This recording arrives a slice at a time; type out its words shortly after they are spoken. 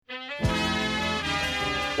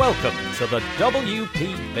Welcome to the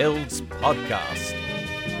WP Builds podcast,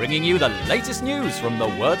 bringing you the latest news from the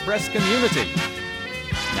WordPress community.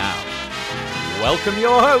 Now, welcome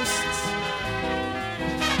your hosts,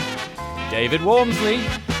 David Wormsley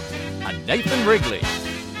and Nathan Wrigley.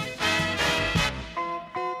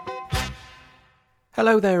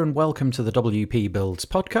 Hello there and welcome to the WP Builds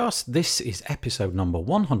podcast. This is episode number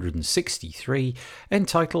 163,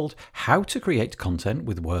 entitled How to Create Content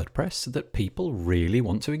with WordPress That People Really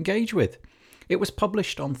Want to Engage With. It was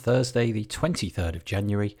published on Thursday, the 23rd of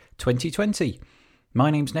January, 2020. My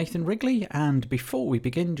name's Nathan Wrigley, and before we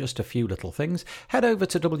begin, just a few little things. Head over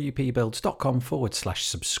to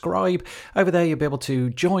wpbuilds.com/subscribe. Over there, you'll be able to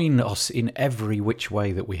join us in every which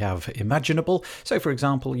way that we have imaginable. So, for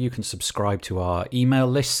example, you can subscribe to our email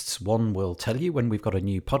lists. One will tell you when we've got a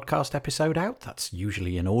new podcast episode out. That's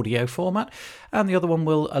usually in audio format. And the other one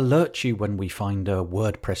will alert you when we find a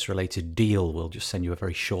WordPress-related deal. We'll just send you a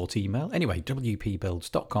very short email. Anyway,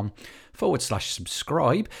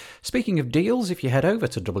 wpbuilds.com/subscribe. Speaking of deals, if you head over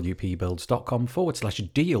to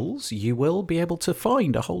wpbuilds.com/deals, you will be able to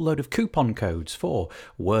find a whole load of coupon codes for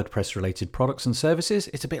WordPress related products and services.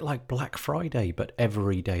 It's a bit like Black Friday, but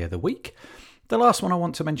every day of the week. The last one I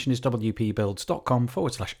want to mention is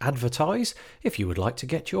wpbuilds.com/advertise if you would like to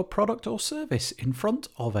get your product or service in front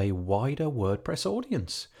of a wider WordPress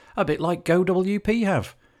audience, a bit like GoWP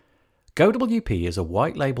have. GoWP is a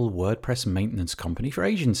white label WordPress maintenance company for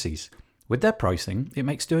agencies. With their pricing, it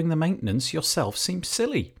makes doing the maintenance yourself seem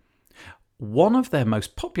silly. One of their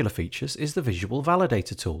most popular features is the Visual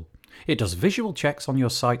Validator tool. It does visual checks on your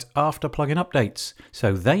site after plugin updates,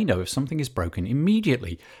 so they know if something is broken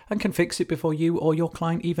immediately and can fix it before you or your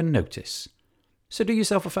client even notice. So do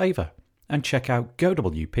yourself a favour and check out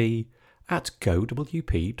GoWP at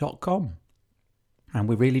gowp.com. And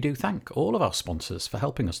we really do thank all of our sponsors for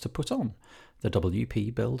helping us to put on the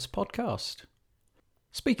WP Builds podcast.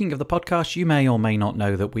 Speaking of the podcast, you may or may not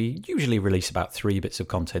know that we usually release about 3 bits of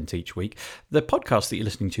content each week. The podcast that you're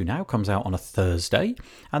listening to now comes out on a Thursday,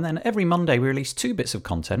 and then every Monday we release 2 bits of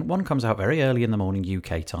content. One comes out very early in the morning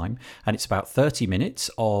UK time, and it's about 30 minutes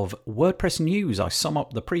of WordPress news. I sum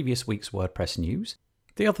up the previous week's WordPress news.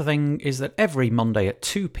 The other thing is that every Monday at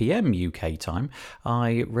 2 p.m. UK time,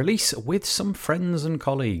 I release with some friends and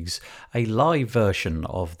colleagues a live version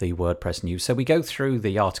of the WordPress news. So we go through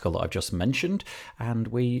the article that I've just mentioned and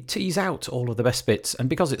we tease out all of the best bits. And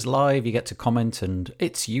because it's live, you get to comment, and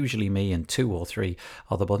it's usually me and 2 or 3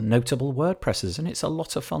 other notable WordPressers, and it's a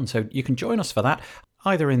lot of fun. So you can join us for that,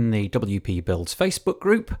 either in the WP Builds Facebook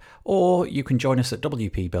group, or you can join us at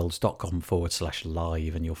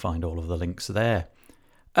wpbuilds.com/live, and you'll find all of the links there.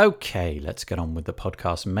 Okay, let's get on with the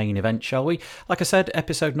podcast main event, shall we? Like I said,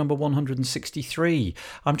 episode number 163.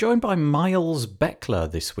 I'm joined by Miles Beckler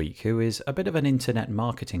this week, who is a bit of an internet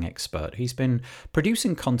marketing expert. He's been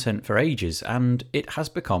producing content for ages, and it has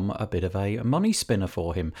become a bit of a money spinner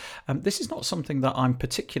for him. This is not something that I'm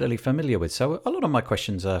particularly familiar with, so a lot of my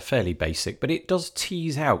questions are fairly basic, but it does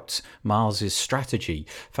tease out Miles's strategy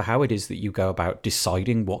for how it is that you go about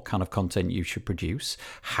deciding what kind of content you should produce,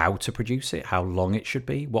 how to produce it, how long it should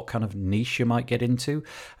be, what kind of niche you might get into,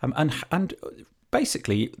 and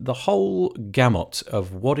basically the whole gamut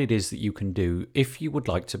of what it is that you can do if you would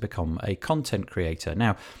like to become a content creator.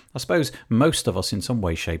 Now, I suppose most of us in some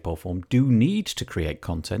way, shape or form do need to create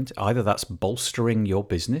content. Either that's bolstering your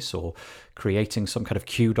business or creating some kind of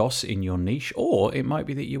kudos in your niche, or it might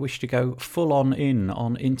be that you wish to go full on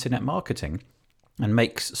internet marketing and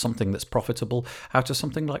makes something that's profitable out of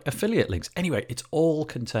something like affiliate links. Anyway, it's all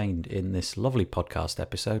contained in this lovely podcast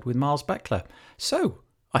episode with Miles Beckler. So,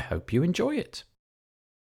 I hope you enjoy it.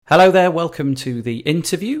 Hello there, welcome to the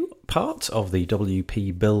interview part of the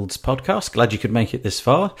WP Builds podcast. Glad you could make it this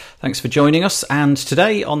far. Thanks for joining us. And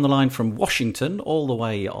today on the line from Washington, all the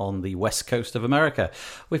way on the west coast of America,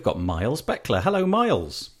 we've got Miles Beckler. Hello,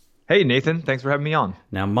 Miles. Hey, Nathan. Thanks for having me on.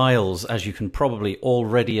 Now, Miles, as you can probably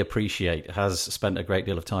already appreciate, has spent a great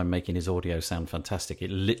deal of time making his audio sound fantastic. It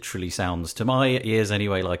literally sounds, to my ears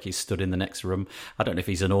anyway, like he's stood in the next room. I don't know if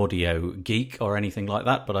he's an audio geek or anything like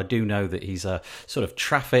that, but I do know that he's a sort of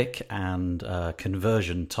traffic and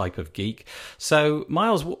conversion type of geek. So,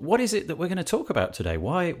 Miles, what is it that we're going to talk about today?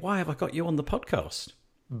 Why have I got you on the podcast?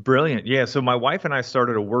 Brilliant. Yeah, so my wife and I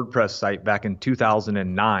started a WordPress site back in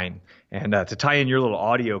 2009. And to tie in your little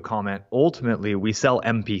audio comment, ultimately we sell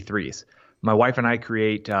MP3s. My wife and I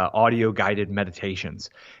create audio guided meditations.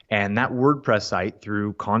 And that WordPress site,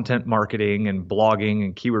 through content marketing and blogging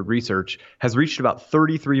and keyword research, has reached about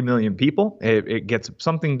 33 million people. It gets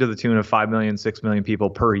something to the tune of 5 million, 6 million people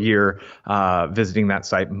per year visiting that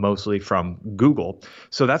site, mostly from Google.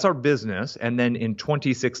 So that's our business. And then in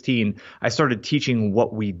 2016, I started teaching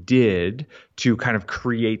what we did to kind of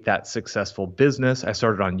create that successful business. I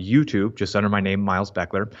started on YouTube just under my name, Miles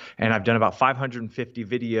Beckler, and I've done about 550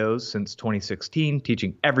 videos since 2016,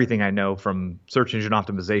 teaching everything I know from search engine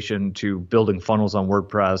optimization to building funnels on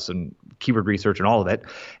WordPress and keyword research and all of it.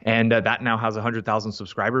 And that now has 100,000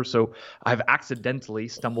 subscribers. So I've accidentally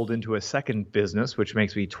stumbled into a second business, which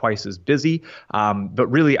makes me twice as busy.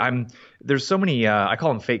 But really, there's so many, I call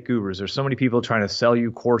them fake gurus. There's so many people trying to sell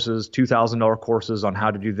you courses, $2,000 courses on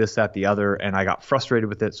how to do this, that, the other. And I got frustrated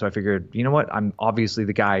with it. So I figured, you know what? I'm obviously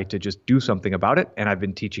the guy to just do something about it. And I've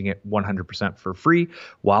been teaching it 100% for free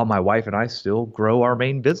while my wife and I still grow our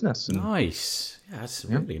main business. Nice. Yeah, that's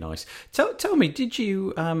really nice. Tell me, did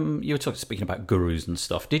you, you were speaking about gurus and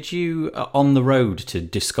stuff, did you, on the road to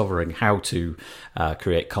discovering how to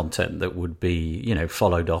create content that would be,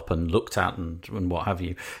 followed up and looked at and what have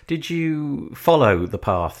you, did you follow the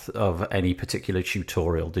path of any particular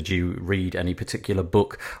tutorial? Did you read any particular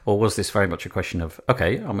book? Or was this very much a question of,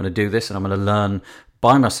 okay, I'm going to do this and I'm going to learn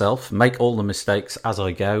by myself, make all the mistakes as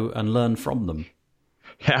I go and learn from them?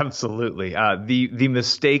 Absolutely. The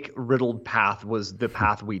mistake riddled path was the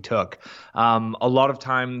path we took. A lot of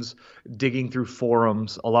times digging through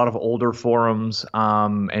forums, a lot of older forums,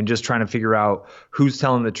 and just trying to figure out who's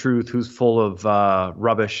telling the truth, who's full of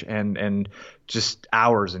rubbish, and just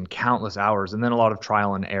hours and countless hours, and then a lot of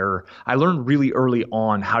trial and error. I learned really early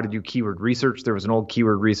on how to do keyword research. There was an old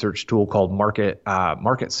keyword research tool called Market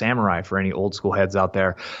Samurai for any old school heads out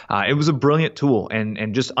there. It was a brilliant tool,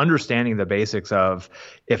 and just understanding the basics of,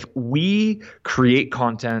 if we create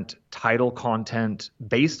content, title content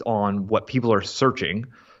based on what people are searching,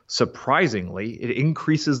 surprisingly, it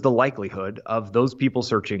increases the likelihood of those people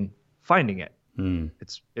searching finding it.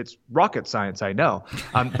 It's rocket science, I know.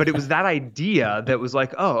 But it was that idea that was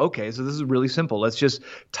like, oh, okay, so this is really simple. Let's just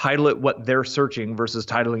title it what they're searching versus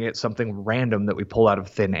titling it something random that we pull out of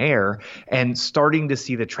thin air, and starting to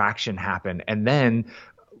see the traction happen. And then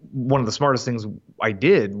one of the smartest things I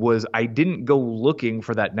did was I didn't go looking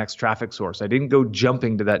for that next traffic source. I didn't go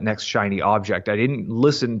jumping to that next shiny object. I didn't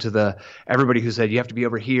listen to everybody who said you have to be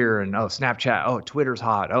over here, and oh, Snapchat, oh, Twitter's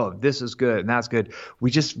hot, oh, this is good and that's good. We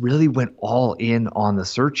just really went all in on the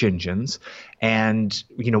search engines. And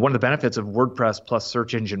one of the benefits of WordPress plus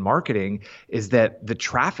search engine marketing is that the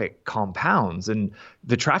traffic compounds, and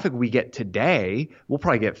the traffic we get today, we'll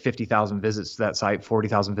probably get 50,000 visits to that site,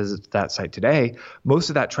 40,000 visits to that site today. Most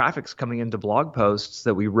of that traffic's coming into blog posts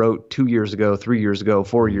that we wrote 2 years ago, 3 years ago,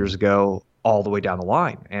 4 years ago, all the way down the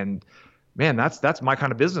line. And man, that's my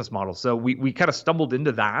kind of business model. So we kind of stumbled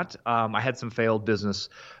into that. I had some failed business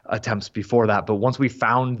attempts before that, but once we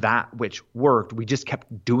found that which worked, we just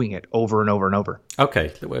kept doing it over and over and over.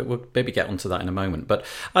 Okay, we'll maybe get onto that in a moment. But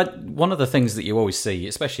one of the things that you always see,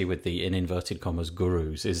 especially with the in inverted commas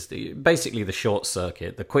gurus, is basically the short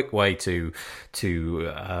circuit, the quick way to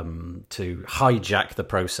hijack the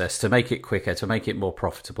process, to make it quicker, to make it more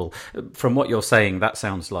profitable. From what you're saying, that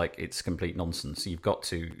sounds like it's complete nonsense. You've got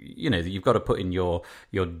to, you've got to put in your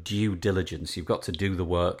due diligence. You've got to do the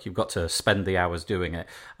work. You've got to spend the hours doing it.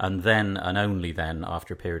 And then, and only then,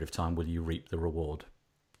 after a period of time, will you reap the reward.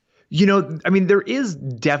 There is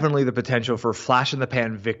definitely the potential for flash in the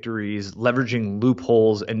pan victories, leveraging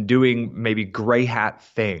loopholes and doing maybe gray hat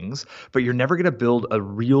things, but you're never going to build a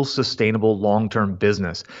real sustainable long-term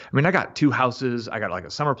business. I got 2 houses. I got like a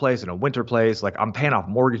summer place and a winter place. Like, I'm paying off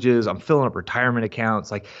mortgages. I'm filling up retirement accounts.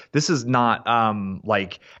 Like, this is not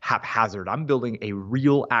like haphazard. I'm building a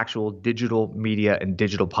real actual digital media and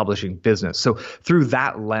digital publishing business. So through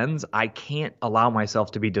that lens, I can't allow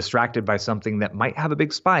myself to be distracted by something that might have a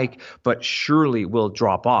big spike, but surely will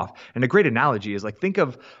drop off. And a great analogy is like, think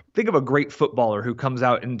of a great footballer who comes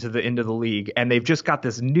out into the end of the league and they've just got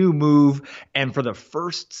this new move. And for the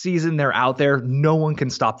first season they're out there, no one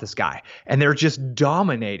can stop this guy. And they're just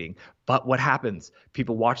dominating. But what happens?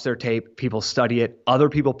 People watch their tape, people study it, other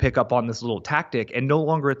people pick up on this little tactic, and no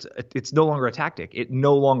longer it's no longer a tactic. It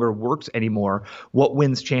no longer works anymore. What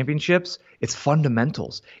wins championships? It's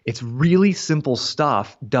fundamentals. It's really simple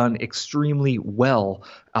stuff done extremely well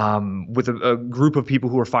with a group of people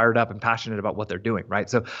who are fired up and passionate about what they're doing, right?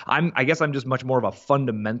 So I guess I'm just much more of a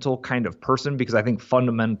fundamental kind of person, because I think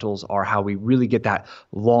fundamentals are how we really get that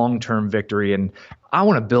long-term victory. And I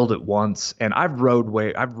want to build it once. And I've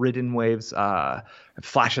ridden waves,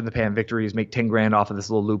 flash in the pan victories, make 10 grand off of this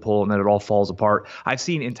little loophole, and then it all falls apart. I've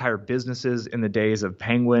seen entire businesses in the days of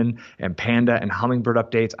Penguin and Panda and Hummingbird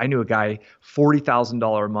updates. I knew a guy,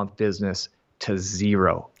 $40,000 a month business to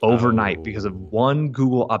zero overnight because of one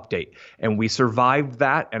Google update. And we survived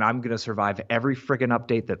that. And I'm going to survive every friggin'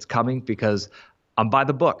 update that's coming because I'm by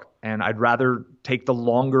the book, and I'd rather take the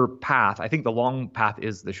longer path. I think the long path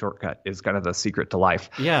is the shortcut, is kind of the secret to life.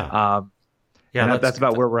 Yeah. Yeah, that's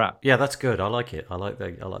about where we're at. Yeah, that's good. I like it. I like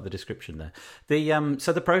the description there.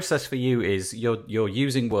 So the process for you is you're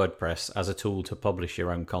using WordPress as a tool to publish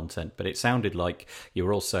your own content, but it sounded like you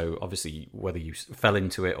were also, obviously, whether you fell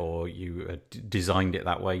into it or you designed it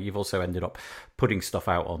that way, you've also ended up putting stuff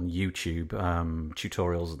out on YouTube,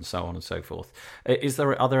 tutorials and so on and so forth.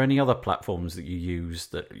 Are there any other platforms that you use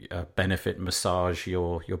that benefit, massage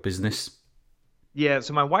your business? Yeah,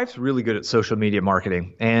 so my wife's really good at social media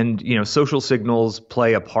marketing, and social signals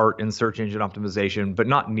play a part in search engine optimization, but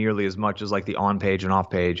not nearly as much as like the on-page and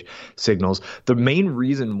off-page signals. The main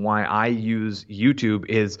reason why I use YouTube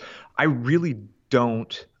is I really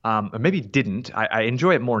don't, or maybe didn't. I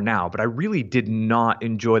enjoy it more now, but I really did not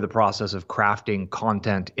enjoy the process of crafting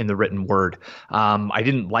content in the written word. I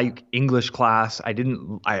didn't like English class. I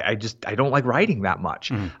don't like writing that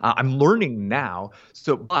much. I'm learning now.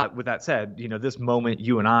 So, but with that said, this moment,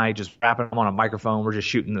 you and I just wrapping on a microphone, we're just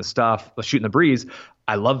shooting the stuff, shooting the breeze.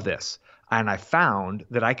 I love this. And I found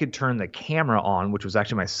that I could turn the camera on, which was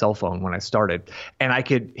actually my cell phone when I started, and I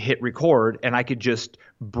could hit record and I could just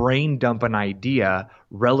brain dump an idea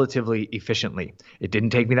relatively efficiently. It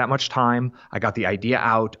didn't take me that much time. I got the idea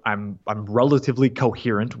out. I'm relatively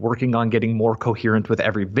coherent, working on getting more coherent with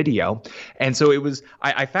every video. And so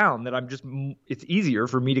I found that it's easier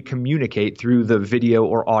for me to communicate through the video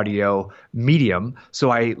or audio medium.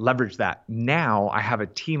 So I leverage that. Now I have a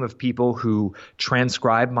team of people who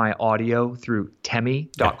transcribe my audio through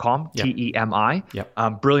Temi.com, Temi.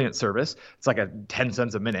 Yep. Brilliant service. It's like 10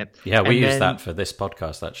 cents a minute. Yeah, we use that for this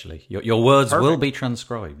podcast, actually. Your words will be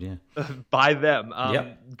transcribed, yeah. By them.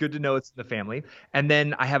 Good to know it's in the family. And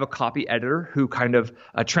then I have a copy editor who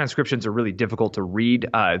transcriptions are really difficult to read.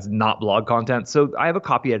 It's not blog content. So I have a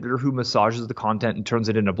copy editor who massages the content and turns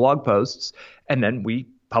it into blog posts. And then we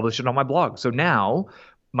publish it on my blog. So now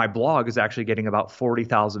my blog is actually getting about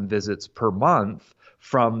 40,000 visits per month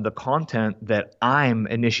from the content that I'm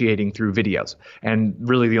initiating through videos. And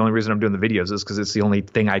really the only reason I'm doing the videos is because it's the only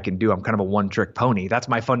thing I can do. I'm kind of a one-trick pony. That's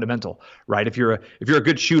my fundamental, right? If you're a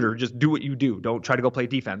good shooter, just do what you do. Don't try to go play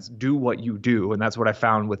defense. Do what you do. And that's what I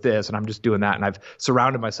found with this. And I'm just doing that. And I've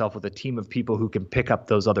surrounded myself with a team of people who can pick up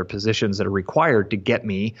those other positions that are required to get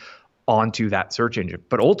me onto that search engine.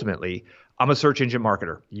 But ultimately, I'm a search engine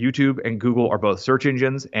marketer. YouTube and Google are both search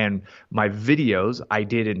engines, and my videos I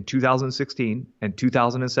did in 2016 and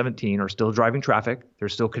 2017 are still driving traffic. They're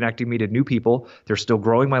still connecting me to new people. They're still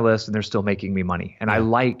growing my list, and they're still making me money. And I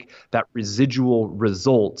like that residual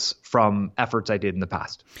results from efforts I did in the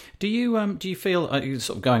past. Do you feel,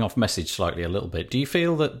 sort of going off message slightly a little bit, do you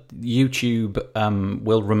feel that YouTube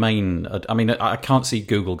will remain, I mean, I can't see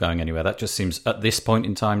Google going anywhere. That just seems, at this point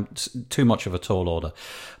in time, too much of a tall order.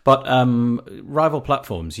 But rival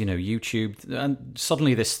platforms, YouTube, and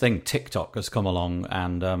suddenly this thing, TikTok, has come along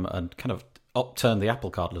and kind of upturned the apple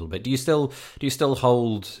cart a little bit. Do you still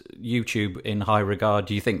hold YouTube in high regard?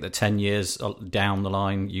 Do you think that 10 years down the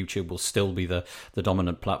line, YouTube will still be the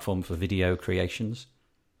dominant platform for video creations?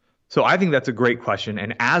 So I think that's a great question.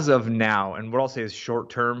 And as of now, and what I'll say is short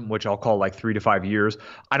term, which I'll call like 3 to 5 years,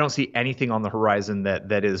 I don't see anything on the horizon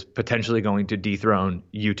that is potentially going to dethrone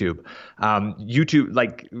YouTube. YouTube,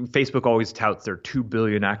 like Facebook always touts their 2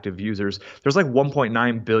 billion active users. There's like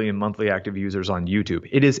 1.9 billion monthly active users on YouTube.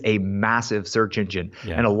 It is a massive search engine.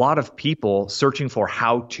 Yeah. And a lot of people searching for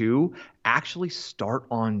how to actually start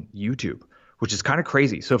on YouTube, which is kind of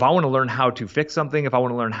crazy. So if I want to learn how to fix something, if I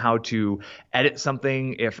want to learn how to edit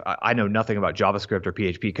something, if I know nothing about JavaScript or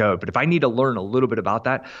PHP code, but if I need to learn a little bit about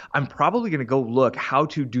that, I'm probably going to go look how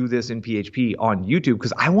to do this in PHP on YouTube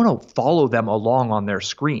because I want to follow them along on their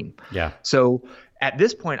screen. Yeah. So at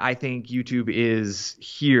this point, I think YouTube is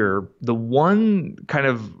here. The one kind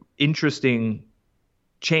of interesting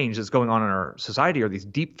change that's going on in our society are these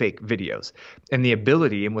deep fake videos and the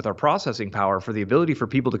ability, and with our processing power, for the ability for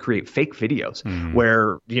people to create fake videos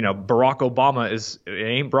where, Barack Obama it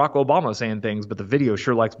ain't Barack Obama saying things, but the video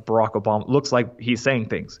sure looks like he's saying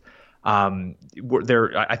things.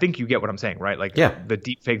 I think you get what I'm saying, right? Like Yeah. the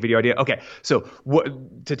deep fake video idea. Okay, so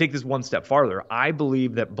to take this one step farther, I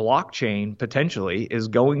believe that blockchain potentially is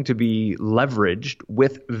going to be leveraged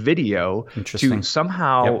with video to Interesting.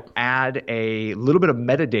 somehow Yep. add a little bit of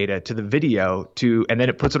metadata to the video and then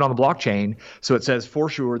it puts it on the blockchain, so it says for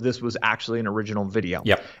sure this was actually an original video.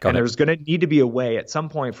 Yep. Got And it. there's going to need to be a way at some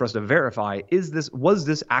point for us to verify was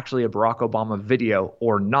this actually a Barack Obama video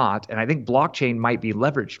or not? And I think blockchain might be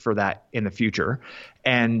leveraged for that in the future.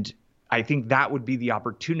 And I think that would be the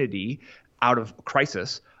opportunity out of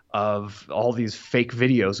crisis of all these fake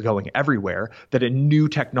videos going everywhere, that a new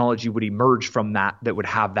technology would emerge from that would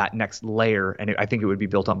have that next layer. And I think it would be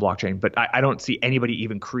built on blockchain. But I don't see anybody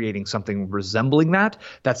even creating something resembling that.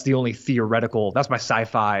 That's the only theoretical, that's my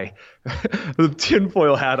sci-fi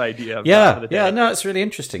tinfoil hat idea. Yeah, no, it's really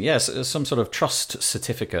interesting. Yes, some sort of trust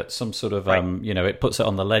certificate, some sort of, Right. it puts it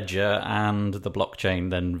on the ledger, and the blockchain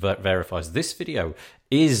then verifies this video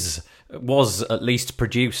was at least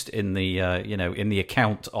produced in the in the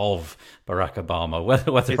account of Barack Obama,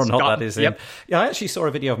 whether or not that is him. Yeah, I actually saw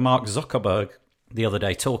a video of Mark Zuckerberg the other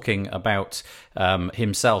day talking about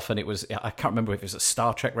himself, and I can't remember if it was a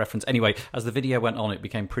Star Trek reference. Anyway, as the video went on, it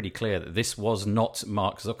became pretty clear that this was not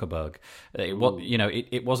Mark Zuckerberg.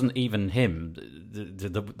 It wasn't even him.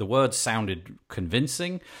 The words sounded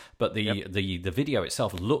convincing, but the video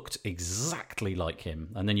itself looked exactly like him.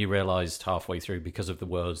 And then you realized halfway through, because of the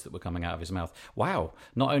words that were coming out of his mouth, wow,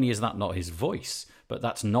 not only is that not his voice, but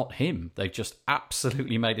that's not him. They just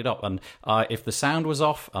absolutely made it up. And if the sound was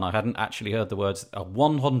off and I hadn't actually heard the words,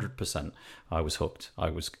 100%, I was hooked. I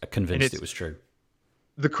was convinced it was true.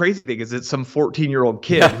 The crazy thing is it's some 14-year-old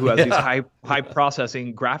kid who has these high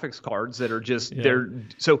processing graphics cards that are just they're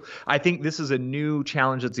so I think this is a new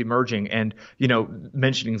challenge that's emerging. And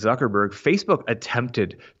mentioning Zuckerberg, Facebook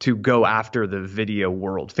attempted to go after the video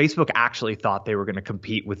world. Facebook actually thought they were going to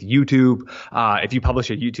compete with YouTube. If you publish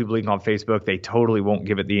a YouTube link on Facebook, they totally won't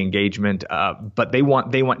give it the engagement, but they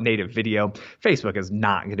want native video. Facebook is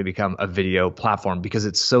not going to become a video platform because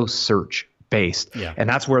it's so search based. Yeah. And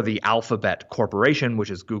that's where the Alphabet Corporation,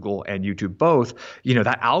 which is Google and YouTube both,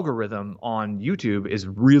 that algorithm on YouTube is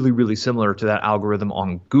really, really similar to that algorithm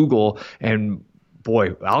on Google. And boy,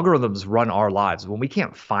 algorithms run our lives. When we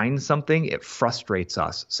can't find something, it frustrates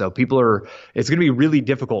us. So it's going to be really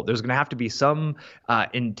difficult. There's going to have to be some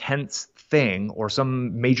intense thing or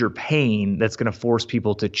some major pain that's going to force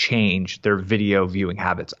people to change their video viewing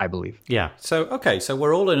habits, I believe. Yeah. So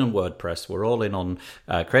we're all in on WordPress. We're all in on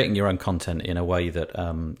creating your own content in a way that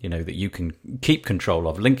that you can keep control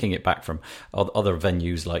of, linking it back from other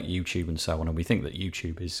venues like YouTube and so on. And we think that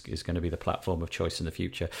YouTube is going to be the platform of choice in the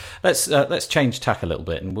future. Let's change tack a little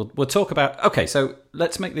bit, and we'll talk about. Okay, so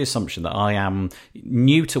let's make the assumption that I am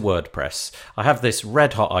new to WordPress. I have this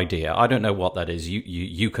red hot idea. I don't know what that is.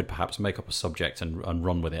 You could perhaps make up a subject and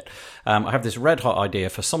run with it. I have this red hot idea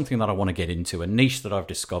for something that I want to get into, a niche that I've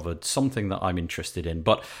discovered, something that I'm interested in,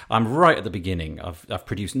 but I'm right at the beginning. I've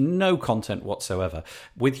produced no content whatsoever.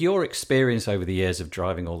 With your experience over the years of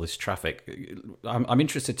driving all this traffic, I'm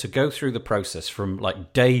interested to go through the process from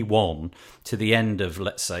like day one to the end of,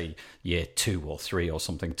 let's say, year 2 or 3 or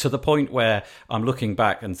something, to the point where I'm looking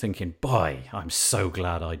back and thinking, boy, I'm so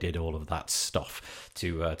glad I did all of that stuff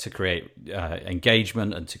to create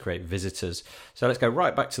engagement and to create visitors. So let's go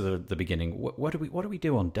right back to the beginning. What do we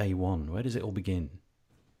do on day one? Where does it all begin?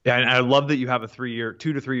 Yeah, and I love that you have a 2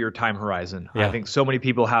 to 3 year time horizon. Yeah. I think so many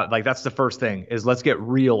people have, that's the first thing, is let's get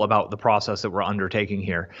real about the process that we're undertaking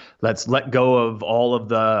here. Let's let go of all of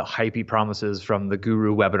the hypey promises from the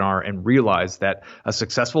guru webinar and realize that a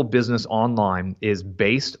successful business online is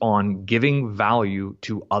based on giving value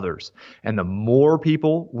to others. And the more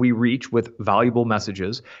people we reach with valuable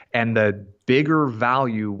messages, and the bigger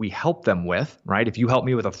value we help them with, right? If you help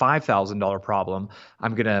me with a $5,000 problem,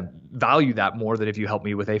 I'm going to value that more than if you help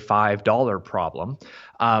me with a $5 problem.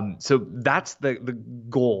 So that's the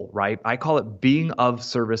goal, right? I call it being of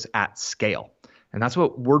service at scale. And that's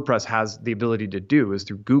what WordPress has the ability to do, is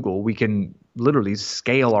through Google, we can literally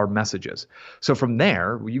scale our messages. So from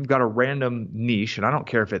there, you've got a random niche, and I don't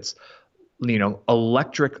care if it's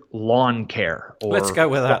electric lawn care. Or, let's go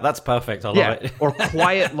with that. That's perfect. I love it. Or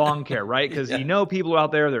quiet lawn care, right? Because people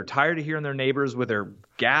out there, they're tired of hearing their neighbors with their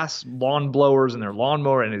gas lawn blowers and their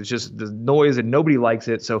lawnmower, and it's just the noise and nobody likes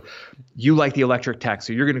it. So you like the electric tech,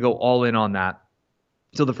 so you're going to go all in on that.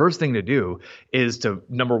 So the first thing to do is to,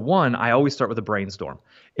 number one, I always start with a brainstorm.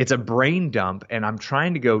 It's a brain dump, and I'm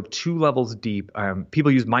trying to go 2 levels deep. People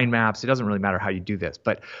use mind maps. It doesn't really matter how you do this,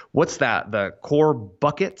 but what's that? The core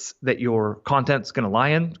buckets that your content's going to lie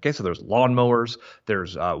in. Okay, so there's lawnmowers,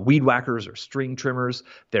 there's weed whackers or string trimmers,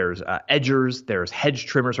 there's edgers, there's hedge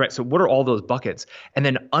trimmers, right? So what are all those buckets? And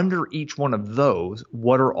then under each one of those,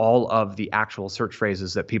 what are all of the actual search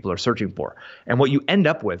phrases that people are searching for? And what you end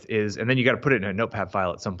up with is, and then you got to put it in a notepad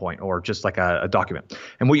file at some point or just like a document.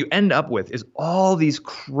 And what you end up with is all these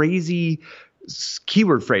crazy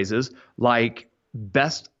keyword phrases like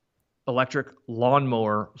best electric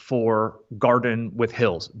lawnmower for garden with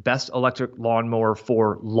hills, best electric lawnmower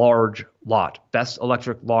for large lot, best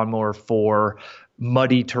electric lawnmower for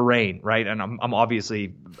muddy terrain, right? And I'm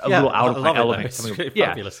obviously a little out of my element. It's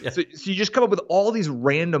fabulous. Yeah. So you just come up with all these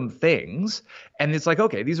random things, and it's like,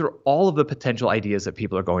 okay, these are all of the potential ideas that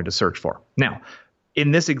people are going to search for. Now,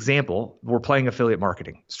 in this example, we're playing affiliate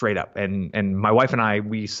marketing straight up. And my wife and I,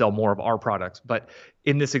 we sell more of our products. But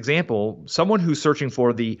in this example, someone who's searching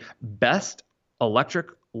for the best electric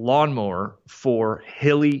lawnmower for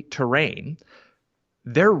hilly terrain,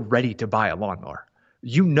 they're ready to buy a lawnmower.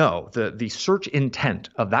 You know, the search intent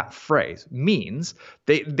of that phrase means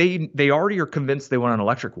they already are convinced they want an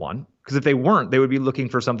electric one. Because if they weren't, they would be looking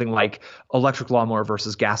for something like electric lawnmower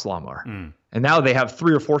versus gas lawnmower. And now they have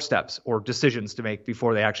 3 or 4 steps or decisions to make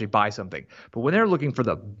before they actually buy something. But when they're looking for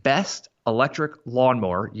the best electric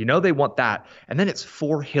lawnmower, you know they want that. And then it's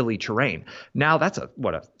for hilly terrain. Now that's a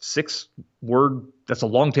 6-word, that's a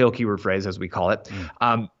long tail keyword phrase as we call it.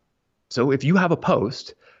 So if you have a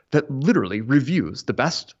post that literally reviews the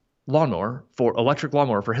best electric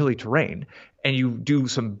lawnmower for hilly terrain, and you do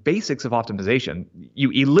some basics of optimization,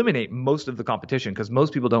 you eliminate most of the competition because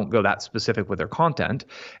most people don't go that specific with their content,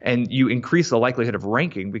 and you increase the likelihood of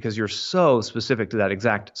ranking because you're so specific to that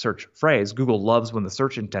exact search phrase. Google loves when the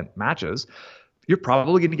search intent matches. You're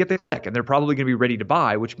probably going to get the click, and they're probably going to be ready to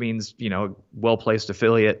buy, which means, a well-placed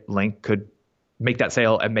affiliate link could make that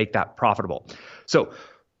sale and make that profitable. So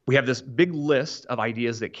we have this big list of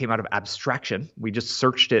ideas that came out of abstraction. We just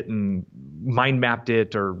searched it and mind mapped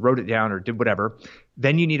it or wrote it down or did whatever.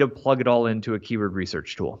 Then you need to plug it all into a keyword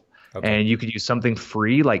research tool. Okay. And you could use something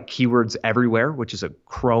free like Keywords Everywhere, which is a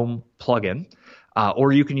Chrome plugin.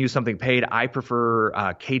 Or you can use something paid. I prefer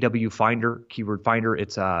KW Finder, Keyword Finder.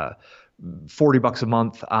 It's $40 a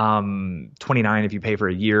month, $29 if you pay for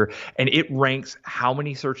a year, and it ranks how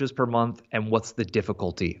many searches per month and what's the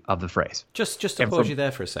difficulty of the phrase. Just to pause you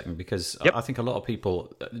there for a second, because I think a lot of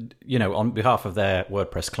people, on behalf of their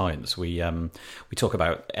WordPress clients, we talk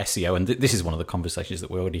about SEO, and this is one of the conversations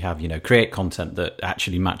that we already have. Create content that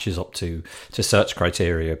actually matches up to search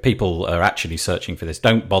criteria. People are actually searching for this.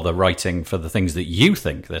 Don't bother writing for the things that you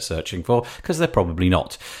think they're searching for, because they're probably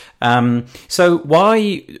not. So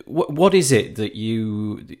what is it that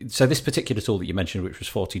so this particular tool that you mentioned, which was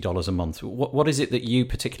 $40 a month, what is it that you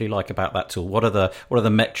particularly like about that tool? What are the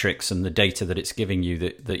metrics and the data that it's giving you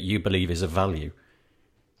that you believe is of value?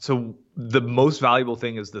 So the most valuable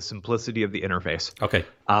thing is the simplicity of the interface. Okay.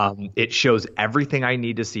 It shows everything I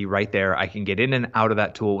need to see right there. I can get in and out of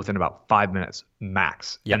that tool within about 5 minutes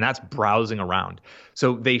max. Yep. And that's browsing around.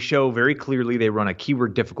 So they show very clearly, they run a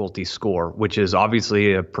keyword difficulty score, which is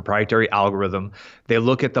obviously a proprietary algorithm. They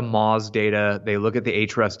look at the Moz data. They look at the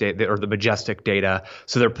Ahrefs data or the Majestic data.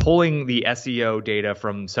 So they're pulling the SEO data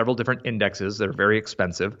from several different indexes that are very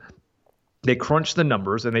expensive. They crunch the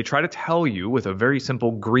numbers and they try to tell you with a very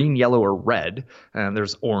simple green, yellow, or red, and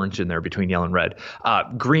there's orange in there between yellow and red.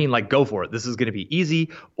 Green, like go for it. This is going to be easy.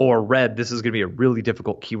 Or red, this is going to be a really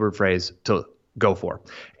difficult keyword phrase to go for.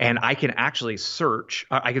 And I can actually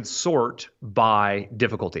I can sort by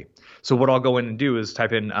difficulty. So what I'll go in and do is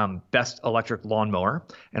type in best electric lawnmower,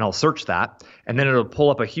 and I'll search that. And then it'll pull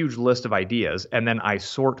up a huge list of ideas. And then I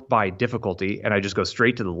sort by difficulty, and I just go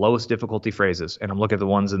straight to the lowest difficulty phrases. And I'm looking at the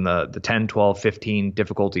ones in the 10, 12, 15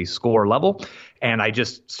 difficulty score level. And I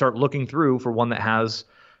just start looking through for one that has,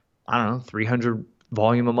 300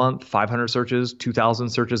 volume a month, 500 searches, 2,000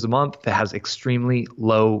 searches a month that has extremely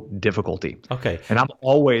low difficulty. Okay. And I'm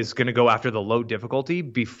always going to go after the low difficulty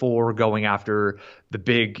before going after the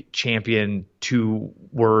big champion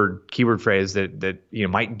 2-word keyword phrase that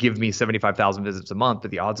might give me 75,000 visits a month,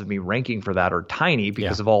 but the odds of me ranking for that are tiny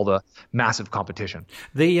because of all the massive competition.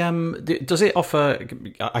 Does it offer?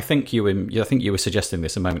 I think you were suggesting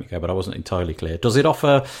this a moment ago, but I wasn't entirely clear. Does it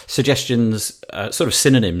offer suggestions, sort of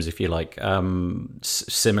synonyms, if you like?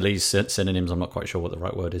 Similes, synonyms, I'm not quite sure what the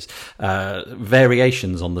right word is,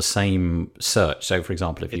 variations on the same search. So, for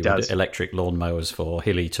example, if you were electric lawnmowers for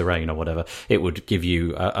hilly terrain or whatever, it would give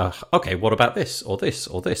you, okay, what about this or this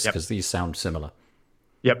or this? Because these sound similar.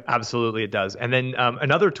 Yep, absolutely it does. And then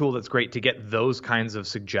another tool that's great to get those kinds of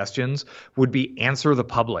suggestions would be Answer the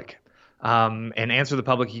Public. And Answer the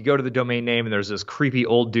Public, you go to the domain name and there's this creepy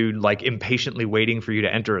old dude like impatiently waiting for you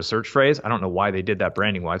to enter a search phrase. I don't know why they did that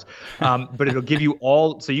branding wise, but it'll give you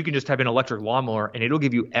all, so you can just type in electric lawnmower and it'll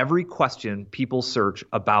give you every question people search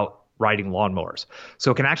about riding lawnmowers. So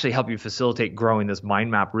it can actually help you facilitate growing this mind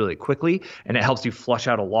map really quickly, and it helps you flush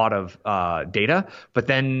out a lot of data, but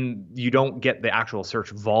then you don't get the actual search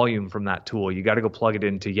volume from that tool. You got to go plug it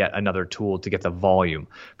into yet another tool to get the volume.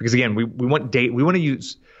 Because again, we want data, we want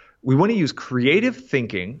to use creative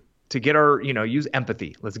thinking to get our, use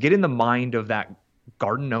empathy. Let's get in the mind of that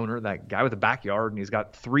garden owner, that guy with a backyard, and he's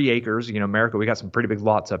got 3 acres. America, we got some pretty big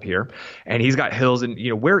lots up here, and he's got hills. And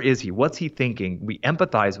where is he? What's he thinking? We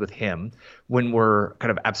empathize with him when we're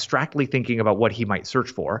kind of abstractly thinking about what he might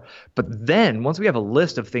search for. But then once we have a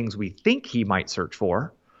list of things we think he might search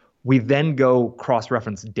for, we then go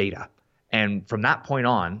cross-reference data. And from that point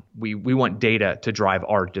on, we want data to drive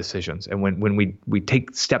our decisions. And when we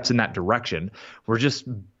take steps in that direction,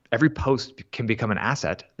 every post can become an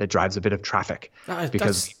asset that drives a bit of traffic.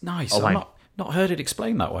 That's nice. I've not heard it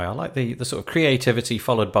explained that way. I like the sort of creativity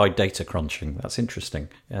followed by data crunching. That's interesting.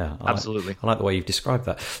 Yeah, absolutely. I like the way you've described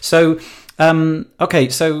that. So,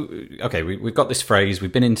 we've got this phrase.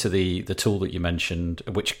 We've been into the tool that you mentioned.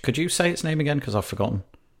 Which, could you say its name again? Because I've forgotten.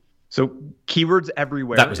 So Keywords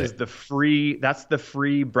Everywhere is the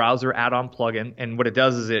free browser add-on plugin. And what it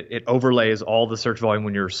does is it overlays all the search volume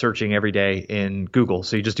when you're searching every day in Google.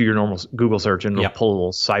 So you just do your normal Google search and it'll pull a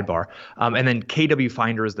little sidebar. And then KW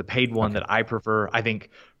Finder is the paid one that I prefer. I think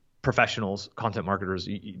professionals, content marketers,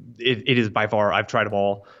 it is by far, I've tried them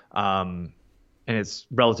all. And it's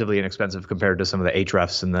relatively inexpensive compared to some of the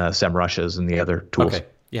Ahrefs and the SEMrushs and the other tools. Okay.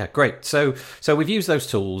 Yeah, great. So we've used those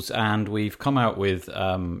tools and we've come out with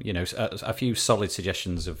a few solid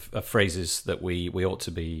suggestions of phrases that we ought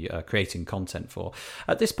to be creating content for.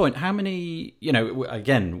 At this point, how many?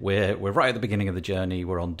 Again, we're right at the beginning of the journey.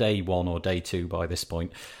 We're on day 1 or day 2 by this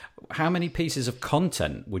point. How many pieces of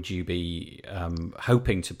content would you be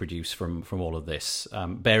hoping to produce from all of this?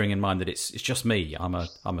 Bearing in mind that it's just me. I'm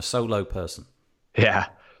a solo person. Yeah.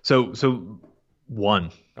 So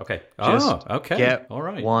 1. Okay. Okay. Get all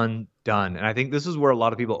right. 1 done. And I think this is where a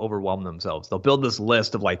lot of people overwhelm themselves. They'll build this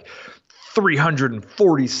list of like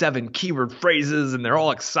 347 keyword phrases and they're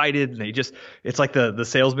all excited and it's like the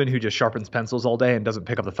salesman who just sharpens pencils all day and doesn't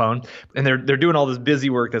pick up the phone. And they're doing all this busy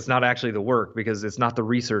work that's not actually the work, because it's not the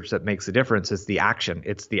research that makes the difference. It's the action.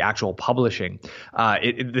 It's the actual publishing.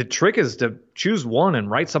 The trick is to choose one and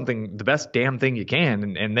write something, the best damn thing you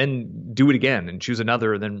can, and then do it again, and choose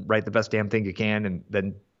another and then write the best damn thing you can and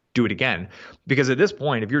then do it again. Because at this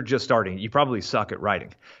point, if you're just starting, you probably suck at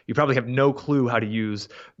writing. You probably have no clue how to use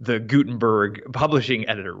the Gutenberg publishing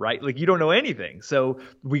editor, right? Like, you don't know anything. So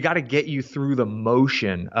we got to get you through the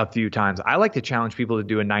motion a few times. I like to challenge people to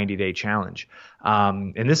do a 90-day challenge.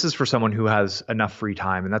 And this is for someone who has enough free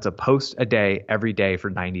time, and that's a post a day, every day for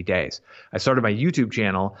 90 days. I started my YouTube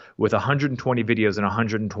channel with 120 videos in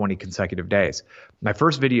 120 consecutive days. My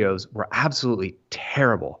first videos were absolutely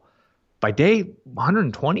terrible. By day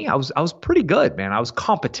 120, I was pretty good, man. I was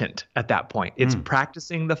competent at that point. It's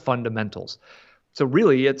practicing the fundamentals. So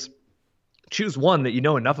really, it's choose one that you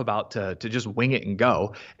know enough about to just wing it and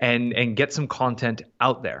go and get some content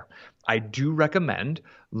out there. I do recommend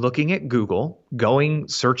looking at Google,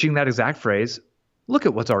 searching that exact phrase, look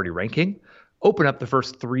at what's already ranking, open up the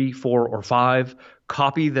first 3, 4, or 5,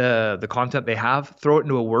 copy the content they have, throw it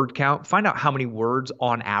into a word count, find out how many words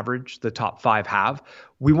on average the top 5 have.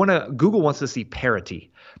 Google wants to see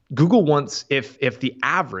parity. Google wants, if the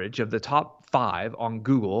average of the top 5 on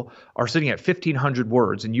Google are sitting at 1,500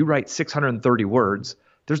 words and you write 630 words,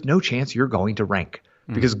 there's no chance you're going to rank.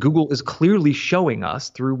 Because Google is clearly showing us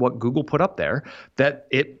through what Google put up there that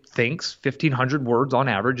it thinks 1,500 words on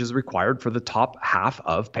average is required for the top half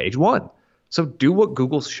of page 1. So do what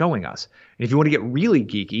Google's showing us. And if you want to get really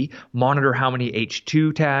geeky, monitor how many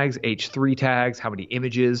H2 tags, H3 tags, how many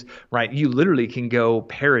images, right? You literally can go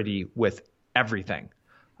parity with everything.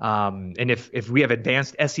 And if we have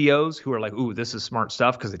advanced SEOs who are like, ooh, this is smart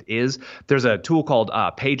stuff, because it is, there's a tool called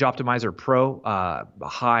Page Optimizer Pro. A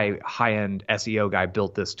high-end SEO guy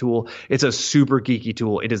built this tool. It's a super geeky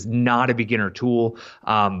tool. It is not a beginner tool,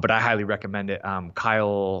 but I highly recommend it.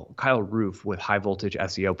 Kyle Roof with High Voltage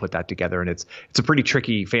SEO put that together, and it's a pretty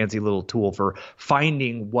tricky, fancy little tool for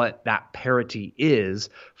finding what that parity is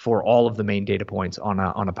for all of the main data points on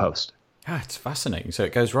a post. Ah, it's fascinating. So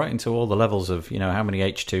it goes right into all the levels of, how many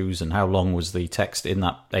H2s and how long was the text in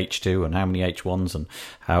that H2 and how many H1s and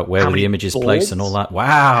where were the images placed and all that.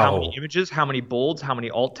 How many Wow. images, how many bolds, how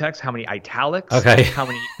many alt text, how many italics, Okay. how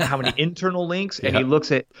many internal links, and Yeah.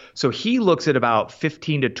 he looks at about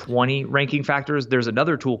 15 to 20 ranking factors. There's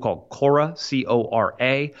another tool called Cora,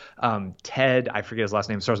 Cora. Ted, I forget his last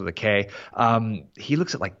name, starts with a K. He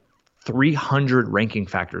looks at like 300 ranking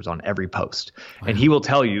factors on every post. Wow. And he will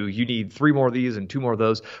tell you, you need 3 more of these and 2 more of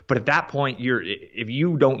those. But at that point, if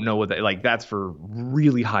you don't know what that, like, that's for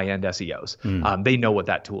really high end SEOs. They know what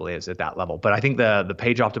that tool is at that level. But I think the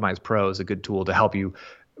Page Optimize Pro is a good tool to help you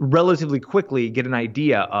relatively quickly get an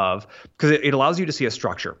idea of, because it allows you to see a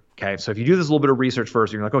structure. Okay. So if you do this little bit of research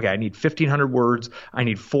first, you're like, okay, I need 1,500 words. I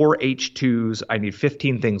need 4 H2s. I need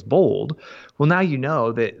 15 things bold. Well, now you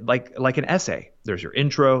know that like an essay, there's your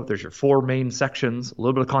intro, there's your 4 main sections, a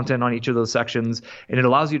little bit of content on each of those sections. And it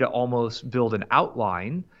allows you to almost build an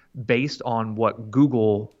outline based on what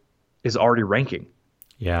Google is already ranking.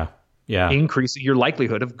 Yeah. Yeah. Increasing your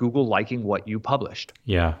likelihood of Google liking what you published.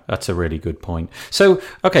 Yeah, that's a really good point. So,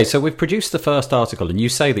 okay, so we've produced the first article, and you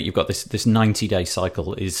say that you've got this 90-day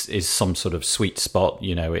cycle is some sort of sweet spot.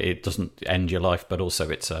 It doesn't end your life, but also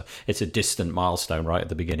it's a distant milestone right at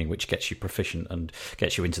the beginning, which gets you proficient and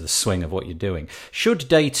gets you into the swing of what you're doing. Should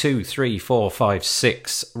day 2, 3, 4, 5,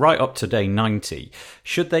 6, right up to day 90,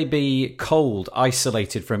 should they be cold,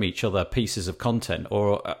 isolated from each other pieces of content,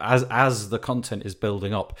 or as the content is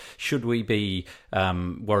building up, should we be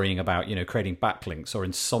worrying about creating backlinks or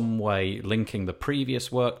in some way linking the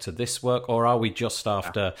previous work to this work, or are we just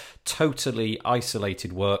after totally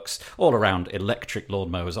isolated works all around electric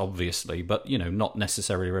lawnmowers, obviously, but not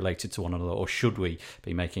necessarily related to one another, or should we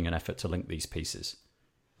be making an effort to link these pieces?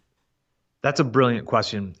 That's a brilliant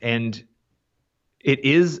question, and it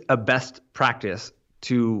is a best practice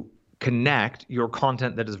to connect your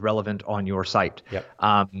content that is relevant on your site. Yep.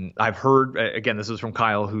 I've heard, again, this is from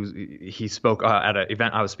Kyle, he spoke at an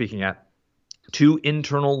event I was speaking at. 2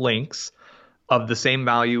 internal links of the same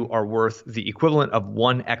value are worth the equivalent of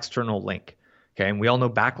 1 external link. Okay, and we all know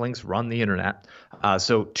backlinks run the internet.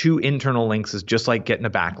 So 2 internal links is just like getting a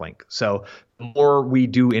backlink. So the more we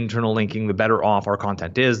do internal linking, the better off our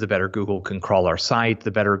content is, the better Google can crawl our site,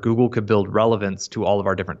 the better Google could build relevance to all of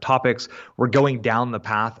our different topics. We're going down the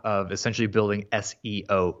path of essentially building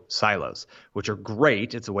SEO silos, which are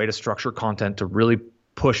great. It's a way to structure content to really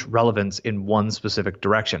push relevance in one specific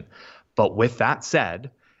direction. But with that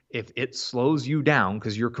said, if it slows you down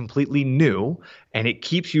because you're completely new and it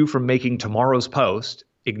keeps you from making tomorrow's post,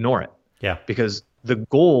 ignore it. Yeah. Because the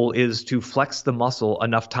goal is to flex the muscle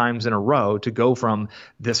enough times in a row to go from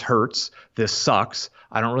this hurts, this sucks,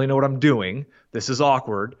 I don't really know what I'm doing, this is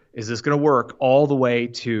awkward, is this going to work, all the way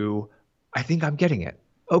to I think I'm getting it.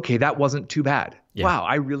 Okay, that wasn't too bad. Yeah. Wow,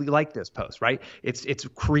 I really like this post, right? It's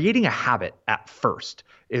creating a habit at first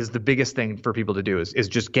is the biggest thing for people to do is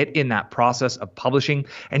just get in that process of publishing.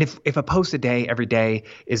 And if a post a day every day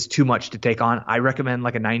is too much to take on, I recommend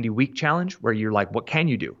like a 90-week challenge where you're like, what can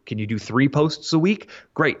you do? Can you do 3 posts a week?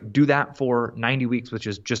 Great. Do that for 90 weeks, which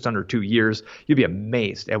is just under 2 years. You'll be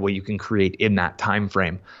amazed at what you can create in that time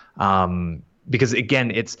frame. Because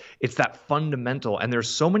again, it's that fundamental, and there's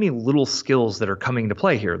so many little skills that are coming to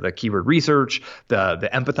play here. The keyword research, the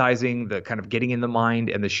empathizing, the kind of getting in the mind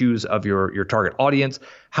and the shoes of your target audience,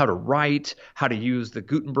 how to write, how to use the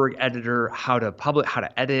Gutenberg editor, how to publish, how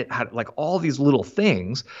to edit, like all these little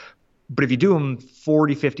things. But if you do them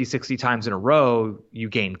 40, 50, 60 times in a row, you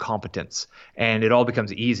gain competence and it all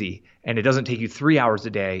becomes easy. And it doesn't take you 3 hours a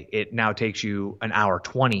day. It now takes you an hour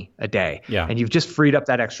 20 a day. Yeah. And you've just freed up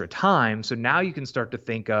that extra time. So now you can start to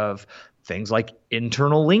think of things like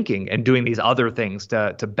internal linking and doing these other things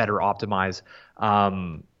to better optimize.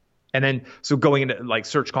 And then so going into like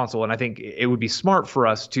Search Console, and I think it would be smart for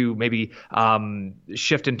us to maybe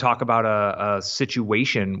shift and talk about a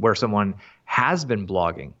situation where someone has been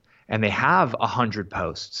blogging and they have 100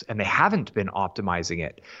 posts and they haven't been optimizing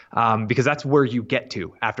it, because that's where you get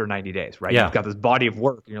to after 90 days, right? Yeah. You've got this body of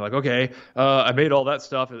work and you're like, okay, I made all that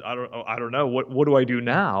stuff. I don't know. What do I do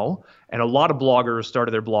now? And a lot of bloggers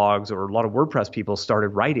started their blogs, or a lot of WordPress people started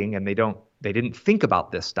writing, and they didn't think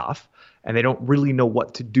about this stuff, and they don't really know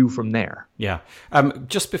what to do from there. Yeah.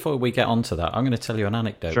 Just before we get onto that, I'm going to tell you an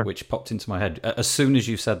anecdote which popped into my head as soon as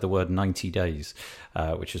you said the word 90 days,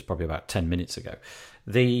 which was probably about 10 minutes ago.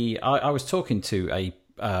 I was talking to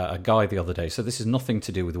a guy the other day. So this is nothing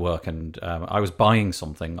to do with work, and I was buying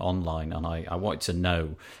something online, and I wanted to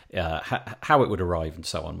know how it would arrive and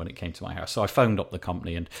so on when it came to my house. So I phoned up the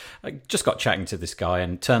company and I just got chatting to this guy,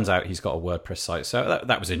 and turns out he's got a WordPress site. So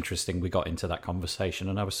that was interesting. We got into that conversation,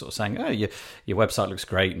 and I was sort of saying, "Oh, your website looks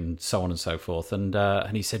great," and so on and so forth. And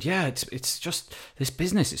he said, "Yeah, it's just this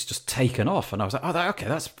business. It's just taken off." And I was like, "Oh, okay,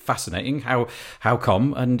 that's fascinating. How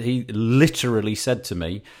come?" And he literally said to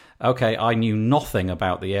me, "Okay, I knew nothing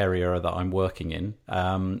about the area that I'm working in,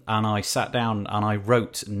 and I sat down and I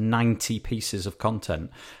wrote 90 pieces of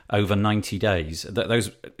content over 90 days.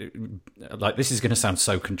 Those, like, this is going to sound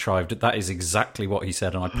so contrived. That is exactly what he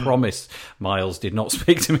said, and I promise Miles did not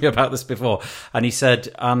speak to me about this before. And he said,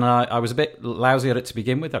 and I was a bit lousy at it to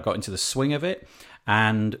begin with. I got into the swing of it.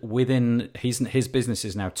 And within his business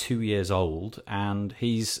is now 2 years old, and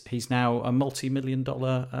he's now a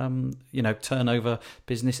multi-million-dollar turnover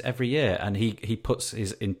business every year. And he puts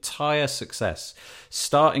his entire success,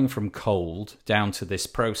 starting from cold down to this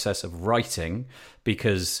process of writing,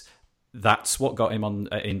 because that's what got him on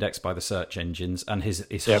indexed by the search engines, and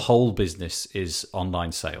his whole business is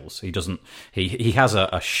online sales. He has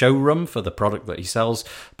a showroom for the product that he sells,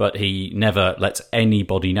 but he never lets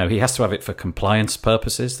anybody know. He has to have it for compliance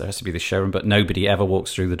purposes. There has to be the showroom, but nobody ever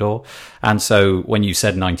walks through the door. And so when you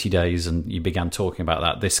said 90 days and you began talking about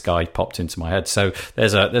that, this guy popped into my head. So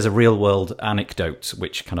there's a real world anecdote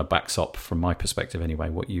which kind of backs up, from my perspective anyway,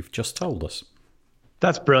 what you've just told us.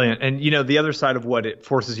 That's brilliant. And the other side of what it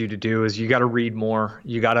forces you to do is you got to read more.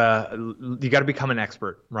 You got to become an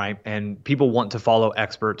expert, right? And people want to follow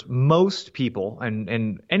experts. Most people,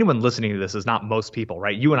 and anyone listening to this is not most people,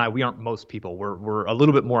 right? You and I, we aren't most people. We're a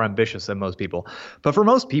little bit more ambitious than most people. But for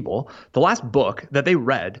most people, the last book that they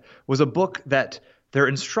read was a book that their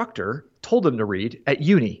instructor told them to read at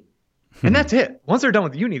uni. And that's it. Once they're done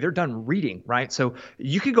with uni, they're done reading, right? So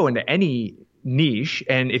you could go into any niche,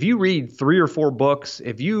 and if you read 3 or 4 books,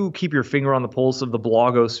 if you keep your finger on the pulse of the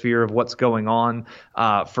blogosphere of what's going on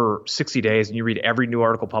for 60 days, and you read every new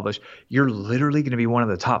article published, you're literally going to be one of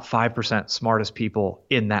the top 5% smartest people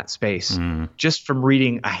in that space, just from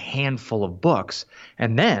reading a handful of books.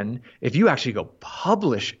 And then if you actually go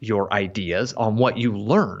publish your ideas on what you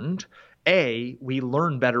learned, we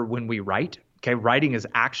learn better when we write. Okay, writing is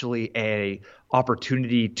actually a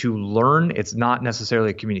opportunity to learn. It's not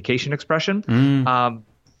necessarily a communication expression.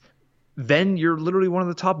 Then you're literally one of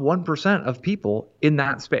the top 1% of people in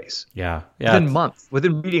that space. Yeah. Within months,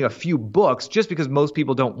 within reading a few books, just because most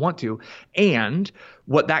people don't want to. And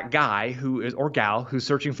what that guy or gal who's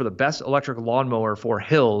searching for the best electric lawnmower for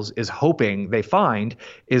hills is hoping they find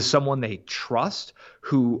is someone they trust,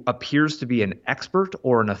 who appears to be an expert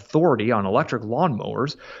or an authority on electric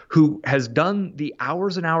lawnmowers, who has done the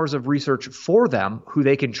hours and hours of research for them, who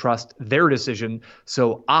they can trust their decision.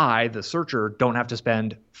 So I, the searcher, don't have to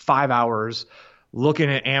spend 5 hours looking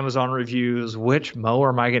at Amazon reviews. Which mower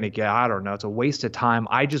am I going to get? I don't know. It's a waste of time.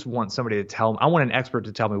 I just want somebody to tell me. I want an expert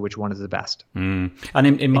to tell me which one is the best. And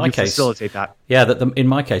in my case, facilitate that. Yeah, in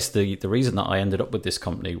my case, the reason that I ended up with this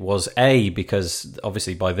company was because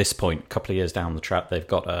obviously by this point, a couple of years down the track, they've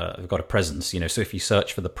got a presence. So if you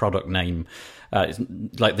search for the product name,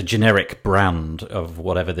 like the generic brand of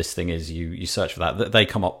whatever this thing is, you search for that, they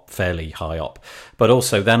come up fairly high up. But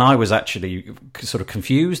also then I was actually sort of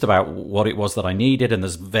confused about what it was that I needed, and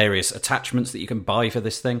there's various attachments that you can buy for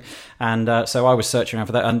this thing. And so I was searching around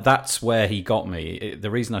for that, and that's where he got me. The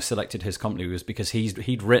reason I selected his company was because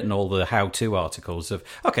he'd written all the how-to articles of,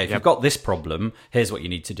 okay, if you've got this problem, here's what you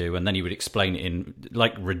need to do. And then he would explain it in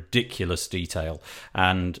like ridiculous detail.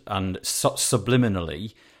 And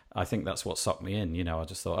subliminally, I think that's what sucked me in. I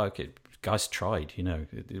just thought, okay, guy's tried,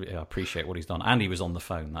 I appreciate what he's done. And he was on the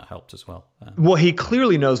phone. That helped as well. Well, he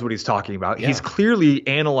clearly knows what he's talking about. Yeah. He's clearly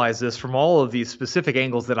analyzed this from all of these specific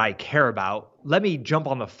angles that I care about. Let me jump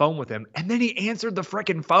on the phone with him. And then he answered the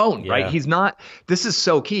freaking phone, right? This is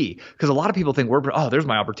so key, because a lot of people think there's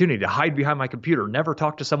my opportunity to hide behind my computer, never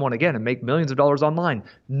talk to someone again, and make millions of dollars online.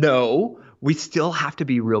 No, we still have to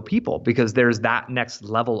be real people, because there's that next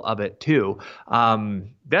level of it too.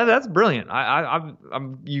 That's brilliant.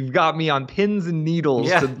 You've got me on pins and needles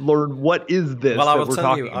to learn what is this. Well, I will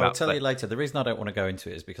tell you later. The reason I don't want to go into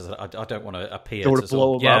it is because I don't want to appear to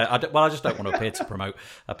blow them up. I just don't want to appear to promote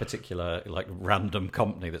a particular random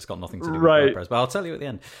company that's got nothing to do with right. WordPress. But I'll tell you at the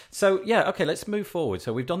end. So okay, let's move forward.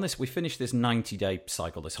 So we've done this. We finished this 90-day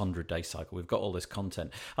cycle, this 100-day cycle. We've got all this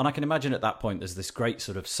content, and I can imagine at that point there's this great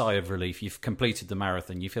sort of sigh of relief. you've completed the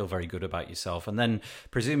marathon, you feel very good about yourself, and then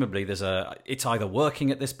presumably it's either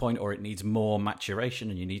working at this point or it needs more maturation,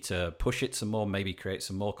 and you need to push it some more, maybe create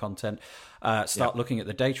some more content, start looking at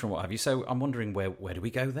the data and what have you. So I'm wondering where do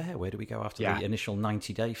we go there? Where do we go after the initial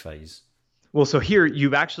 90-day phase? Well, so here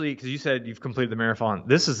you've actually, because you said you've completed the marathon,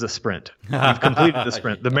 this is the sprint. You've completed the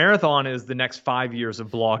sprint. The marathon is the next 5 years of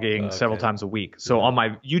blogging several times a week. So on my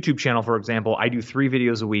YouTube channel, for example, I do 3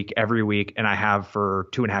 videos a week every week, and I have for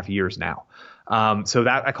 2.5 years now. So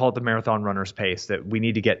that I call it the marathon runner's pace that we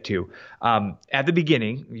need to get to. At the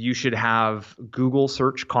beginning, you should have Google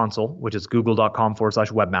Search Console, which is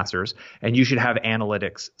google.com/webmasters, and you should have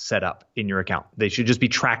analytics set up in your account. They should just be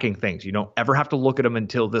tracking things. You don't ever have to look at them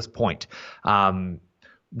until this point.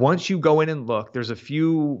 Once you go in and look, there's a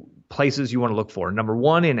few places you want to look for. Number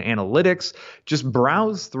one, in analytics, just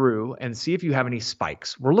browse through and see if you have any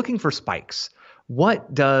spikes. We're looking for spikes. What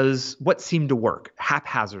seemed to work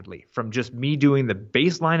haphazardly from just me doing the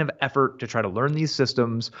baseline of effort to try to learn these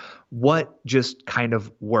systems? What just kind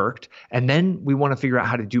of worked? And then we want to figure out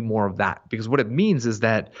how to do more of that, because what it means is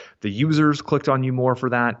that the users clicked on you more for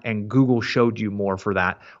that and Google showed you more for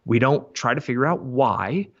that. We don't try to figure out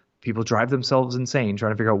why. People drive themselves insane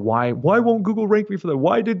trying to figure out why won't Google rank me for that?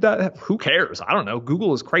 Why did that? Who cares? I don't know.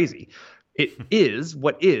 Google is crazy. It is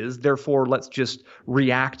what is, therefore let's just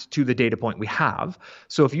react to the data point we have.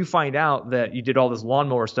 So if you find out that you did all this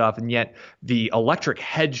lawnmower stuff and yet the electric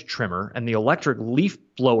hedge trimmer and the electric leaf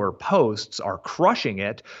blower posts are crushing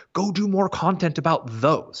it, go do more content about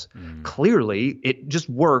those. Clearly, it just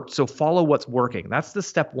worked, so follow what's working. That's the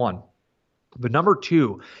step one. But number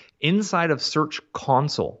two, inside of Search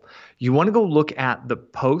Console, you want to go look at the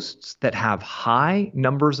posts that have high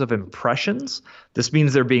numbers of impressions. This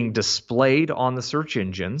means they're being displayed on the search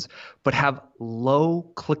engines, but have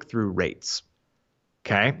low click-through rates.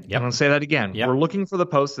 Okay, I'm going to say that again. We're looking for the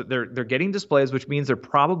posts that they're getting displays, which means they're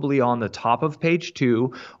probably on the top of page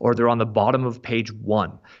 2 or they're on the bottom of page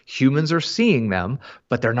 1. Humans are seeing them,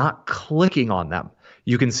 but they're not clicking on them.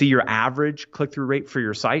 You can see your average click-through rate for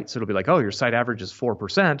your site. So it'll be like, oh, your site average is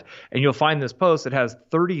 4%. And you'll find this post that has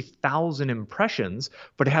 30,000 impressions,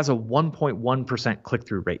 but it has a 1.1%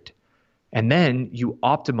 click-through rate. And then you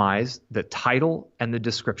optimize the title and the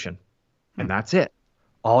description. And that's it.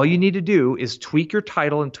 All you need to do is tweak your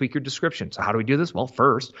title and tweak your description. So how do we do this? Well,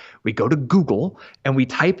 first, we go to Google and we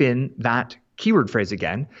type in that keyword phrase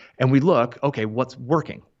again, and we look, okay, what's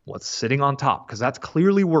working? What's sitting on top? Because that's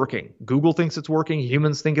clearly working. Google thinks it's working.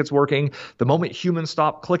 Humans think it's working. The moment humans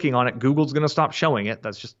stop clicking on it, Google's going to stop showing it.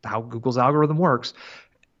 That's just how Google's algorithm works.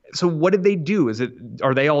 So what did they do?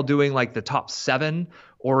 Are they all doing like the top 7,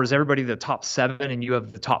 or is everybody the top 7 and you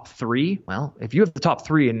have the top 3? Well, if you have the top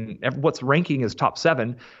 3 and what's ranking is top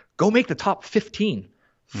 7, go make the top 15.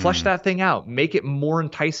 Flesh that thing out. Make it more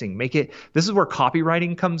enticing. This is where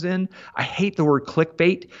copywriting comes in. I hate the word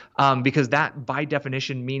clickbait because that by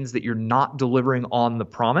definition means that you're not delivering on the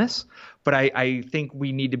promise. But I think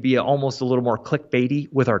we need to be almost a little more clickbaity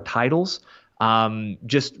with our titles.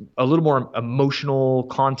 Just a little more emotional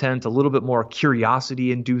content, a little bit more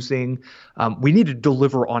curiosity inducing. We need to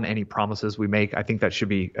deliver on any promises we make. I think that should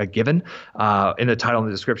be a given in the title and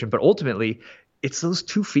the description. But ultimately, it's those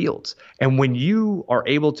two fields. And when you are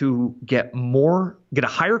able to get a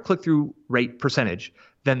higher click-through rate percentage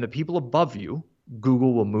than the people above you,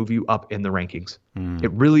 Google will move you up in the rankings.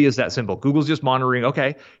 It really is that simple. Google's just monitoring,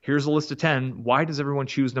 okay, here's a list of 10. Why does everyone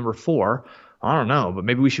choose number 4? I don't know, but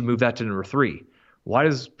maybe we should move that to number 3. Why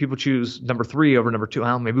does people choose number 3 over number 2?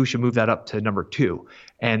 Well, maybe we should move that up to number 2.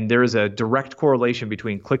 And there is a direct correlation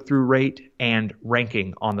between click-through rate and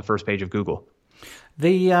ranking on the first page of Google.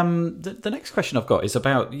 The next question I've got is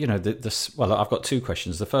about, well, I've got 2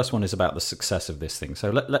 questions. The first one is about the success of this thing. So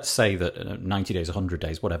let's say that 90 days, 100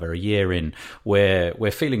 days, whatever, a year in, we're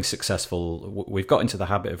feeling successful. We've got into the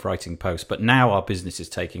habit of writing posts, but now our business is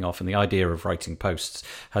taking off and the idea of writing posts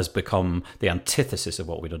has become the antithesis of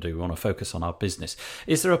what we do. We want to focus on our business.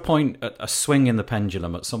 Is there a swing in the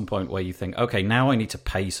pendulum at some point where you think, okay, now I need to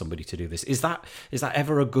pay somebody to do this? Is that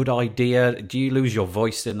ever a good idea? Do you lose your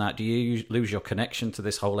voice in that? Do you lose your connection to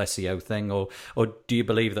this whole SEO thing, or do you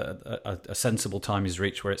believe that a sensible time is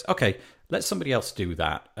reached where it's okay, let somebody else do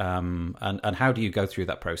that? And how do you go through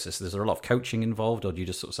that process? Is there a lot of coaching involved, or do you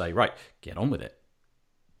just sort of say, right, get on with it?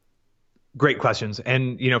 Great questions.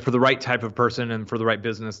 And, for the right type of person and for the right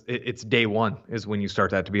business, it's day one is when you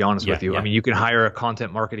start that, to be honest with you. Yeah. I mean, you can hire a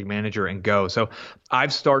content marketing manager and go. So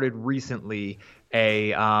I've started recently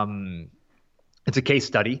It's a case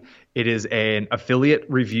study. It is an affiliate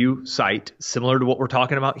review site similar to what we're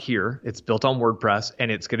talking about here. It's built on WordPress, and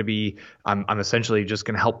it's going to be, I'm essentially just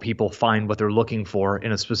going to help people find what they're looking for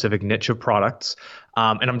in a specific niche of products.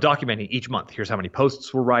 And I'm documenting each month. Here's how many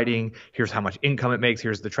posts we're writing. Here's how much income it makes.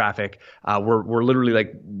 Here's the traffic. We're literally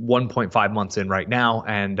like 1.5 months in right now,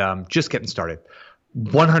 and just getting started.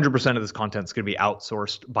 100% of this content is going to be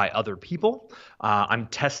outsourced by other people. I'm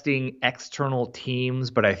testing external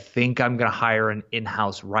teams, but I think I'm going to hire an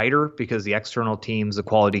in-house writer because the external teams, the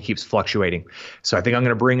quality keeps fluctuating. So I think I'm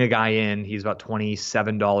going to bring a guy in. He's about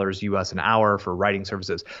 $27 US an hour for writing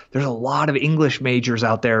services. There's a lot of English majors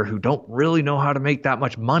out there who don't really know how to make that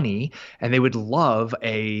much money, and they would love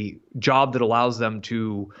a job that allows them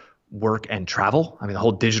to work and travel. I mean, the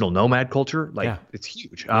whole digital nomad culture, like it's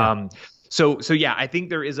huge. Yeah. So yeah, I think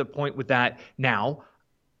there is a point with that. Now,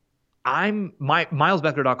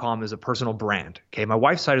 milesbeckler.com is a personal brand. Okay. My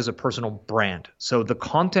wife's site is a personal brand. So the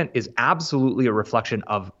content is absolutely a reflection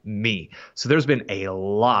of me. So there's been a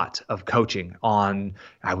lot of coaching on,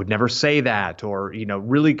 I would never say that, or,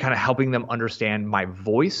 really kind of helping them understand my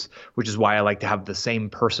voice, which is why I like to have the same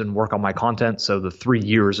person work on my content. So the 3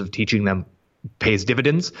 years of teaching them pays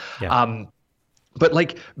dividends. Yeah. But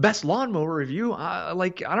like best lawnmower review, I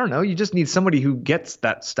don't know. You just need somebody who gets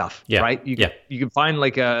that stuff, right? You can find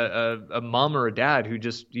like a mom or a dad who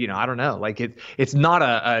just, I don't know. Like it's not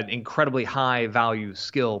an incredibly high value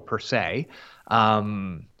skill per se.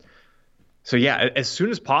 So yeah, as soon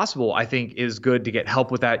as possible, I think is good to get help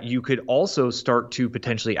with that. You could also start to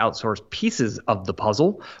potentially outsource pieces of the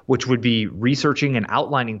puzzle, which would be researching and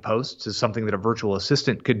outlining posts is something that a virtual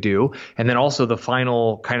assistant could do. And then also the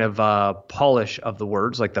final kind of polish of the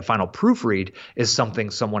words, like the final proofread is something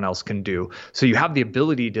someone else can do. So you have the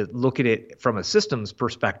ability to look at it from a systems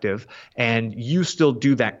perspective, and you still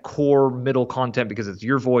do that core middle content because it's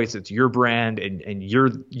your voice, it's your brand, and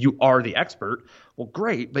you are the expert. Well,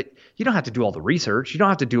 great, but you don't have to do all the research. You don't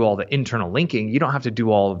have to do all the internal linking. You don't have to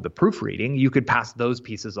do all of the proofreading. You could pass those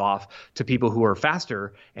pieces off to people who are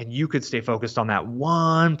faster, and you could stay focused on that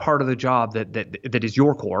one part of the job that is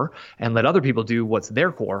your core, and let other people do what's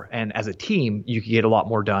their core. And as a team, you can get a lot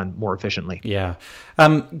more done more efficiently. Yeah.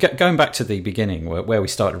 Going back to the beginning, where we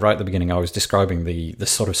started right at the beginning, I was describing the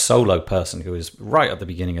sort of solo person who is right at the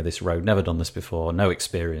beginning of this road, never done this before, no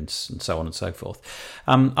experience, and so on and so forth.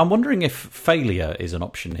 I'm wondering if failure is an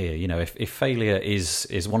option here. If failure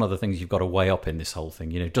is one of the things you've got to weigh up in this whole thing.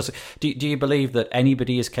 Do you believe that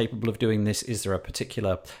anybody is capable of doing this? Is there a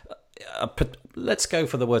particular let's go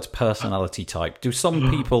for the words personality type? Do some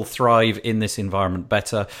people thrive in this environment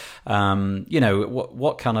better?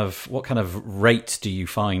 What kind of rate do you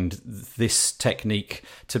find this technique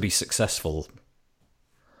to be successful?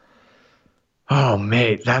 Oh,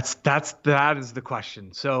 mate, that is the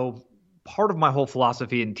question. So part of my whole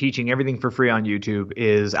philosophy in teaching everything for free on YouTube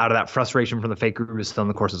is out of that frustration from the fake gurus filling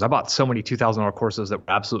the courses. I bought so many $2,000 courses that were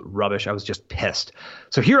absolute rubbish. I was just pissed.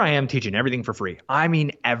 So here I am teaching everything for free. I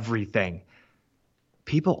mean, everything.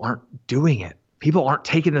 People aren't doing it. People aren't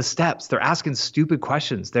taking the steps. They're asking stupid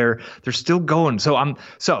questions. They're still going. So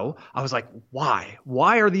I was like, why?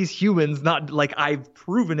 Why are these humans not like, I've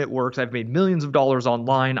proven it works. I've made millions of dollars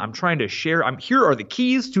online. I'm trying to share. Here are the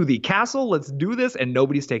keys to the castle. Let's do this. And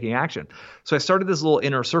nobody's taking action. So I started this little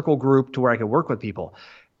inner circle group to where I could work with people.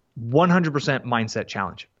 100% mindset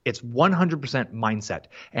challenge. It's 100% mindset.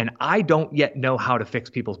 And I don't yet know how to fix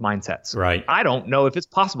people's mindsets. Right. I don't know if it's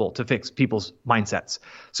possible to fix people's mindsets.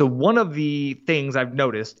 So one of the things I've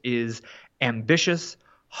noticed is ambitious,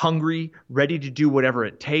 hungry, ready to do whatever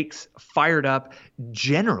it takes, fired up,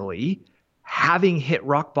 generally having hit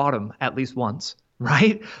rock bottom at least once.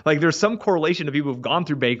 Right? Like there's some correlation to people who've gone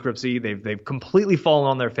through bankruptcy. They've completely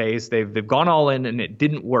fallen on their face. They've gone all in and it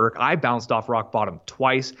didn't work. I bounced off rock bottom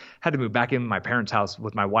twice, had to move back in my parents' house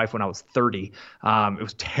with my wife when I was 30. It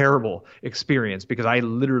was a terrible experience because I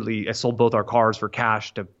sold both our cars for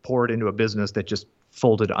cash to pour it into a business that just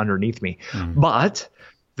folded underneath me. But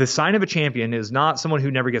the sign of a champion is not someone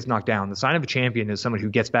who never gets knocked down. The sign of a champion is someone who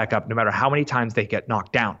gets back up no matter how many times they get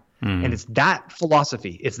knocked down. And it's that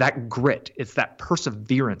philosophy, it's that grit, it's that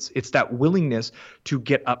perseverance, it's that willingness to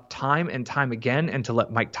get up time and time again and to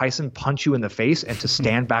let Mike Tyson punch you in the face and to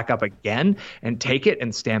stand back up again and take it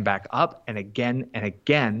and stand back up and again and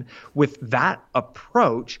again. With that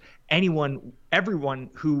approach, everyone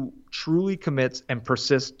who truly commits and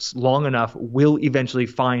persists long enough will eventually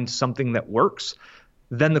find something that works.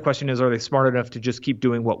 Then the question is, are they smart enough to just keep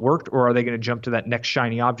doing what worked, or are they going to jump to that next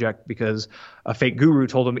shiny object because a fake guru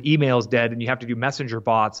told them email's dead and you have to do messenger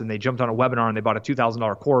bots, and they jumped on a webinar and they bought a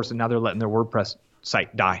 $2,000 course and now they're letting their WordPress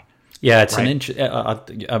site die? Yeah, it's an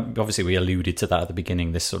right? obviously we alluded to that at the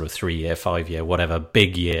beginning. This sort of 3 year, 5 year, whatever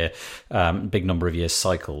big year, big number of years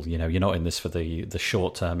cycle. You know, you're not in this for the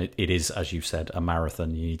short term. It is, as you said, a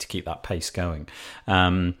marathon. You need to keep that pace going.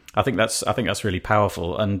 I think that's really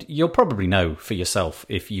powerful, and you'll probably know for yourself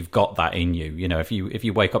if you've got that in you. You know, if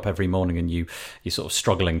you wake up every morning and you're sort of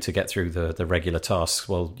struggling to get through the regular tasks,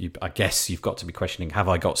 well, I guess you've got to be questioning: have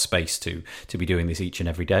I got space to be doing this each and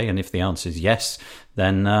every day? And if the answer is yes,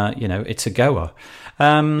 then it's a goer.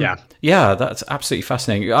 Yeah, that's absolutely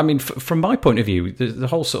fascinating. I mean, from my point of view, the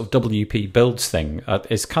whole sort of WP builds thing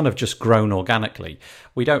is kind of just grown organically.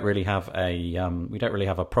 We don't really have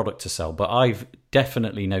a product to sell, but I've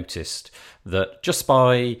definitely noticed that just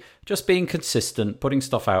by being consistent, putting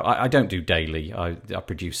stuff out. I don't do daily. I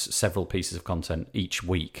produce several pieces of content each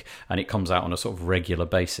week, and it comes out on a sort of regular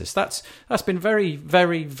basis. That's been very,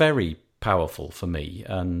 very, very powerful for me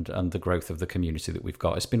and the growth of the community that we've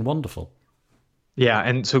got. It's been wonderful. Yeah,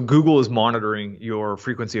 and so Google is monitoring your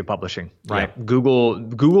frequency of publishing, right? Yeah.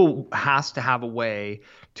 Google has to have a way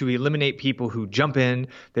to eliminate people who jump in,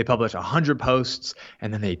 they publish 100 posts,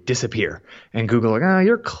 and then they disappear. And Google like,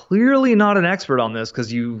 you're clearly not an expert on this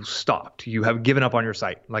because you stopped. You have given up on your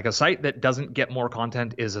site. Like a site that doesn't get more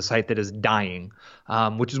content is a site that is dying,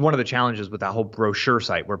 which is one of the challenges with that whole brochure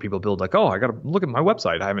site where people build like, I got to look at my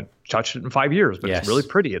website. I haven't touched it in 5 years, but It's really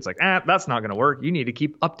pretty. It's like, that's not going to work. You need to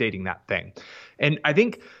keep updating that thing. And I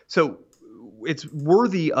think so it's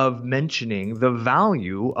worthy of mentioning the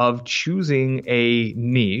value of choosing a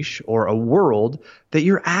niche or a world that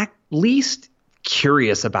you're at least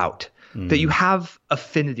curious about, that you have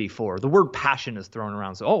affinity for. The word passion is thrown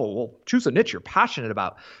around. So, choose a niche you're passionate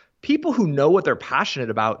about. People who know what they're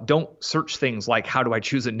passionate about don't search things like, how do I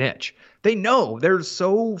choose a niche? They know. They're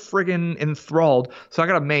so friggin' enthralled. So I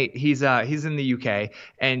got a mate. He's in the UK,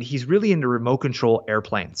 and he's really into remote control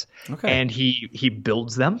airplanes. Okay. And he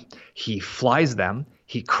builds them, he flies them,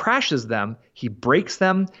 he crashes them, he breaks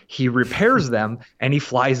them, he repairs them, and he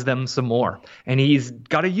flies them some more. And he's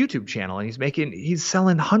got a YouTube channel, and he's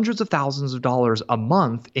selling hundreds of thousands of dollars a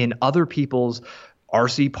month in other people's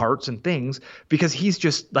RC parts and things, because he's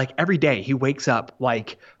just like, every day he wakes up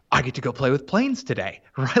like, I get to go play with planes today,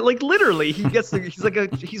 right? Like literally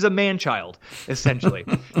he's a man child essentially.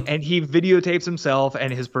 And he videotapes himself,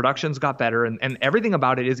 and his production's got better, and everything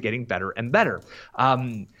about it is getting better and better.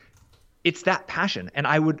 It's that passion. And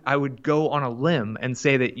I would go on a limb and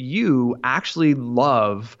say that you actually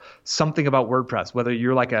love something about WordPress, whether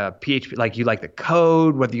you're like a PHP, like you like the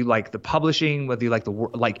code, whether you like the publishing, whether you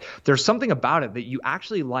like there's something about it that you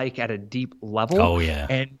actually like at a deep level. Oh yeah.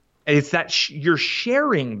 And it's that you're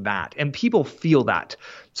sharing that, and people feel that.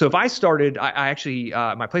 So if I started, I actually,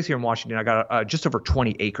 my place here in Washington, I got just over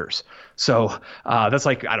 20 acres. So that's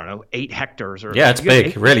like, I don't know, 8 hectares. Yeah, it's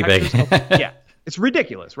big, really big. Yeah. It's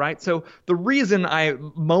ridiculous, right? So the reason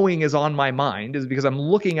mowing is on my mind is because I'm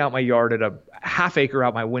looking out my yard at a half acre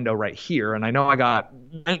out my window right here, and I know I got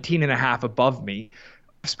 19 and a half above me.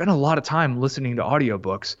 I spent a lot of time listening to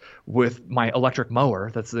audiobooks with my electric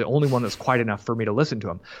mower. That's the only one that's quiet enough for me to listen to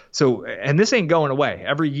them. So, and this ain't going away.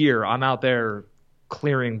 Every year I'm out there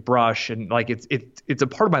clearing brush, and like it's a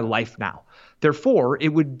part of my life now. Therefore, it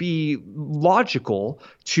would be logical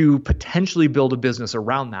to potentially build a business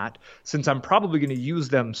around that, since I'm probably going to use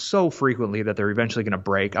them so frequently that they're eventually going to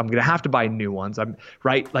break. I'm going to have to buy new ones.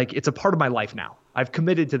 Right? Like it's a part of my life now. I've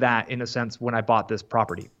committed to that in a sense when I bought this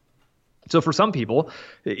property. So for some people,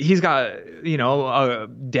 he's got, a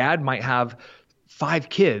dad might have 5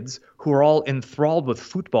 kids who are all enthralled with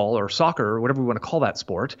football or soccer or whatever we want to call that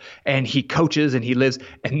sport. And he coaches and he lives,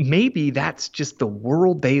 and maybe that's just the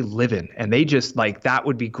world they live in. And they just like, that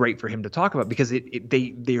would be great for him to talk about, because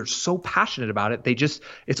they are so passionate about it.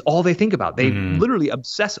 It's all they think about. They literally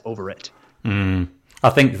obsess over it. I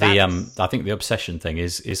think the obsession thing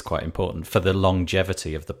is quite important for the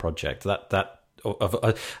longevity of the project. That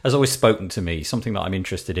has always spoken to me. Something that I'm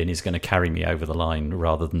interested in is going to carry me over the line,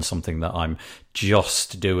 rather than something that I'm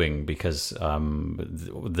just doing because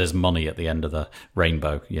there's money at the end of the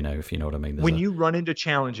rainbow, if you know what I mean. When you run into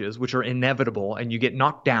challenges which are inevitable and you get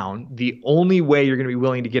knocked down, the only way you're going to be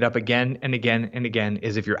willing to get up again and again and again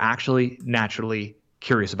is if you're actually naturally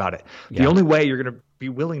curious about it. The only way you're going to be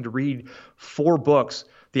willing to read 4 books.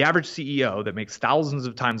 The average CEO that makes thousands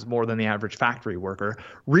of times more than the average factory worker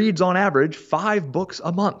reads on average 5 books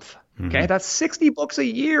a month. Okay, that's 60 books a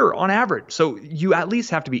year on average. So you at least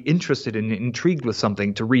have to be interested and intrigued with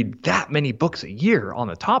something to read that many books a year on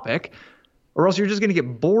the topic, or else you're just going to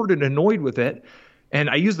get bored and annoyed with it. And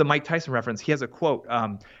I use the Mike Tyson reference. He has a quote,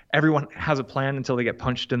 everyone has a plan until they get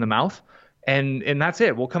punched in the mouth. And that's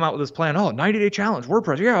it. We'll come out with this plan. Oh, 90-day challenge,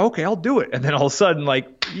 WordPress. Yeah, okay, I'll do it. And then all of a sudden,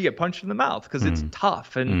 like, you get punched in the mouth because it's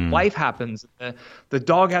tough and life happens. The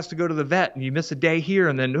dog has to go to the vet and you miss a day here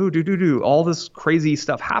and then all this crazy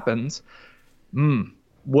stuff happens.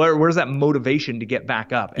 Where's that motivation to get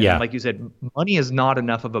back up? And like you said, money is not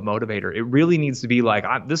enough of a motivator. It really needs to be like,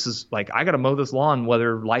 I got to mow this lawn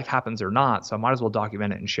whether life happens or not. So I might as well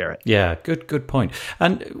document it and share it. Yeah, good point.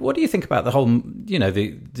 And what do you think about the whole,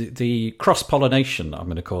 the cross-pollination, I'm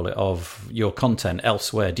going to call it, of your content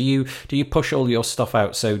elsewhere? Do you push all your stuff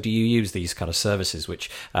out? So do you use these kind of services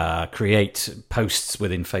which create posts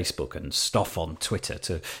within Facebook and stuff on Twitter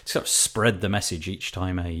to sort of spread the message each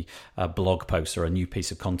time a blog post or a new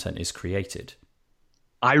piece of content is created?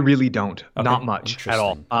 I really don't. Okay. Not much at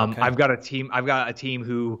all. Okay. I've got a team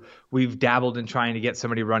who we've dabbled in trying to get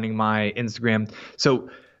somebody running my Instagram. So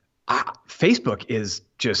Facebook is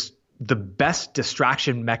just the best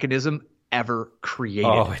distraction mechanism ever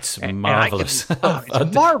created. Oh, it's marvelous.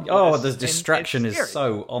 It's marvelous. Oh, the distraction is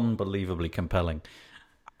so unbelievably compelling.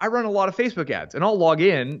 I run a lot of Facebook ads, and I'll log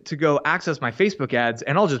in to go access my Facebook ads,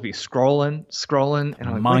 and I'll just be scrolling, and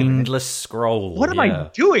I'm like, mindless scroll. What am I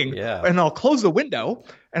doing? Yeah. And I'll close the window,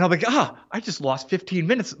 and I'll be like, I just lost 15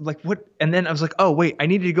 minutes. Like, what? And then I was like, oh, wait, I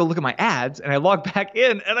needed to go look at my ads, and I log back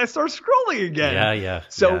in, and I start scrolling again. Yeah.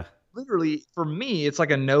 So literally, for me, it's like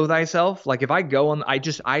a know thyself. Like if I go on,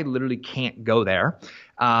 I literally can't go there.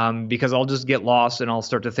 Because I'll just get lost and I'll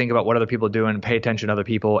start to think about what other people are doing and pay attention to other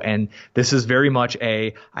people. And this is very much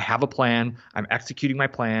I have a plan. I'm executing my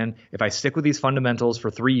plan. If I stick with these fundamentals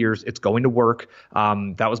for 3 years, it's going to work.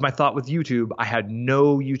 That was my thought with YouTube. I had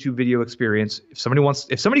no YouTube video experience. If somebody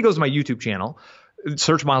goes to my YouTube channel,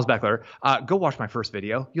 search Miles Beckler, go watch my first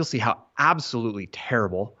video. You'll see how absolutely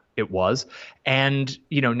terrible it was. And,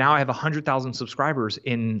 now I have 100,000 subscribers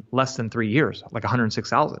in less than 3 years, like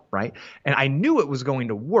 106,000, right? And I knew it was going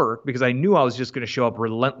to work because I knew I was just going to show up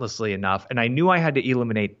relentlessly enough. And I knew I had to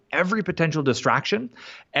eliminate every potential distraction,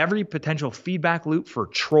 every potential feedback loop for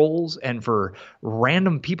trolls and for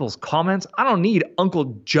random people's comments. I don't need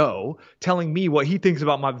Uncle Joe telling me what he thinks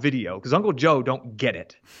about my video because Uncle Joe don't get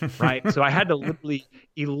it, right? So I had to literally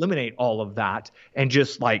eliminate all of that and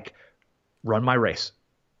just like run my race.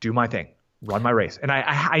 Do my thing, run my race. And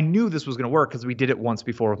I knew this was going to work because we did it once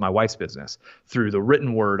before with my wife's business through the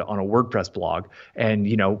written word on a WordPress blog. And,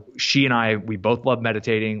 she and we both love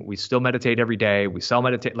meditating. We still meditate every day. We still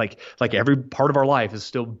meditate. Like every part of our life is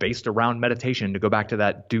still based around meditation, to go back to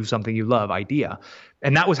that do something you love idea.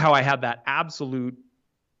 And that was how I had that absolute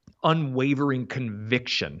unwavering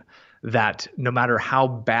conviction that no matter how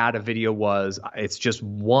bad a video was, it's just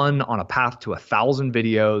one on a path to 1,000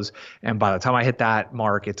 videos. And by the time I hit that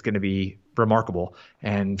mark, it's going to be remarkable.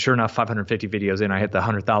 And sure enough, 550 videos in, I hit the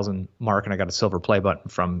 100,000 mark and I got a silver play button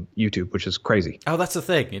from YouTube, which is crazy. Oh, that's a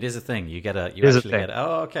thing. It is a thing. You actually get.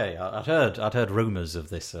 Oh, okay. I'd heard rumors of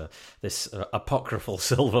this apocryphal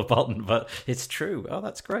silver button, but it's true. Oh,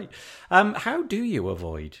 that's great. How do you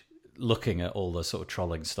avoid looking at all the sort of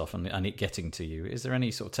trolling stuff and it getting to you? Is there any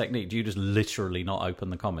sort of technique? Do you just literally not open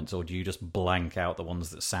the comments, or do you just blank out the ones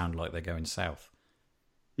that sound like they're going south?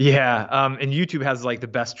 Yeah, and YouTube has like the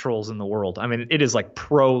best trolls in the world. I mean, it is like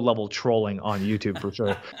pro level trolling on YouTube for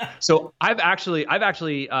sure. So I've actually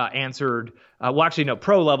answered. Well, actually, no.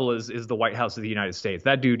 Pro level is the White House of the United States.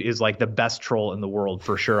 That dude is like the best troll in the world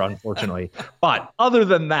for sure, unfortunately. But other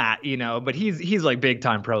than that, but he's like big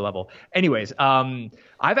time pro level. Anyways,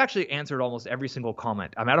 I've actually answered almost every single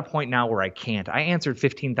comment. I'm at a point now where I can't. I answered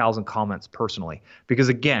 15,000 comments personally because,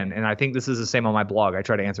 again, and I think this is the same on my blog, I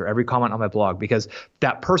try to answer every comment on my blog because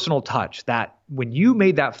that personal touch, that when you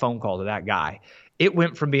made that phone call to that guy, it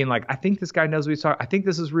went from being like, I think this guy knows what he's talking. I think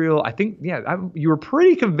this is real. I think, you were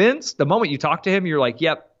pretty convinced. The moment you talk to him, you're like,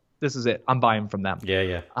 yep, this is it. I'm buying from them.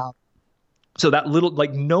 Yeah. So that little,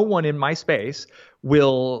 like, no one in my space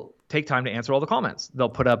will take time to answer all the comments. They'll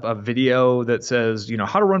put up a video that says,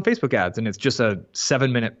 how to run Facebook ads. And it's just a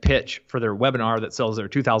 7-minute pitch for their webinar that sells their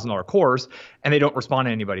 $2,000 course. And they don't respond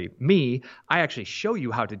to anybody. Me, I actually show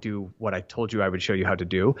you how to do what I told you I would show you how to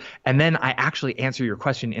do. And then I actually answer your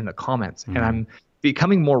question in the comments. And I'm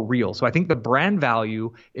becoming more real. So I think the brand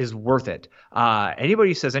value is worth it.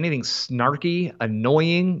 Anybody who says anything snarky,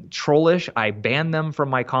 annoying, trollish, I ban them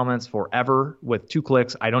from my comments forever with 2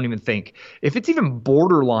 clicks. I don't even think. If it's even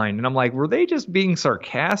borderline and I'm like, were they just being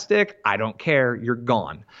sarcastic? I don't care. You're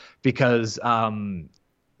gone. Because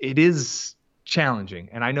it is challenging.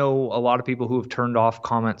 And I know a lot of people who have turned off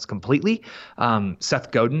comments completely.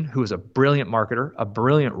 Seth Godin, who is a brilliant marketer, a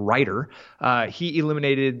brilliant writer, he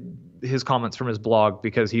eliminated his comments from his blog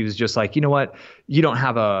because he was just like, you know what, you don't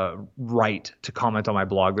have a right to comment on my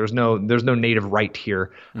blog. There's no native right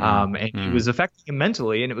here. And it was affecting him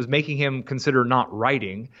mentally, and it was making him consider not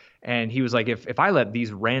writing. And he was like, if I let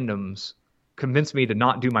these randoms convince me to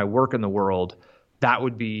not do my work in the world, that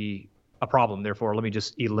would be a problem. Therefore, let me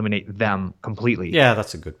just eliminate them completely. Yeah,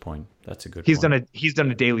 that's a good point. He's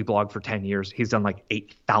done a daily blog for 10 years. He's done like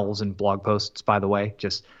 8,000 blog posts, by the way.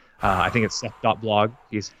 Just I think it's Seth.blog.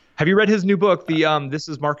 Have you read his new book, This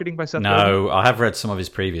is Marketing by Seth Godin? No, I have read some of his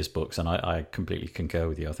previous books, and I completely concur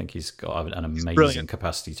with you. I think he's got an amazing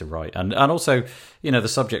capacity to write. And also, the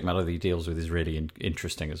subject matter that he deals with is really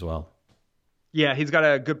interesting as well. Yeah, he's got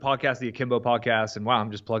a good podcast, the Akimbo podcast, and wow, I'm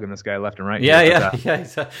just plugging this guy left and right. Yeah.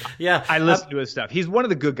 I listen to his stuff. He's one of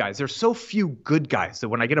the good guys. There's so few good guys that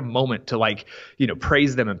when I get a moment to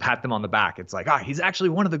praise them and pat them on the back, it's like, he's actually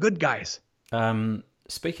one of the good guys.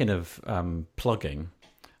 Speaking of plugging,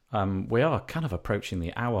 we are kind of approaching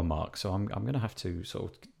the hour mark, so I'm going to have to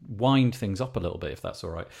sort of wind things up a little bit, if that's all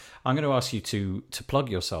right. I'm going to ask you to plug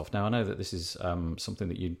yourself. Now, I know that this is something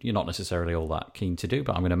that you're not necessarily all that keen to do,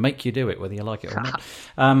 but I'm going to make you do it, whether you like it or not.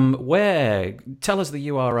 Tell us the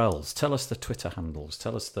URLs, tell us the Twitter handles,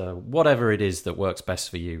 tell us the whatever it is that works best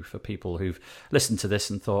for you, for people who've listened to this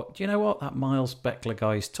and thought, do you know what, that Miles Beckler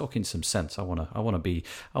guy is talking some sense. I want to be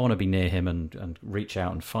near him and reach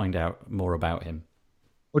out and find out more about him.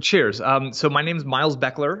 Well, cheers. So my name's Miles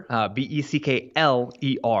Beckler,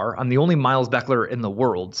 Beckler. I'm the only Miles Beckler in the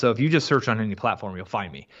world. So if you just search on any platform, you'll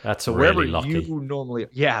find me. That's so really wherever lucky. You normally,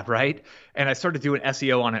 yeah, right. And I started doing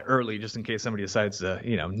SEO on it early, just in case somebody decides to,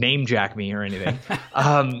 name jack me or anything.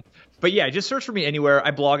 But yeah, just search for me anywhere. I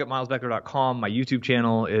blog at milesbeckler.com. My YouTube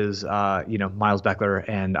channel is, Miles Beckler,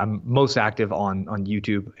 and I'm most active on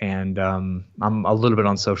YouTube, and I'm a little bit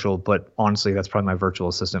on social, but honestly, that's probably my virtual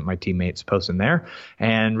assistant, my teammates posting there.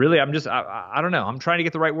 And really, I'm just, I don't know. I'm trying to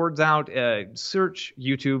get the right words out. Search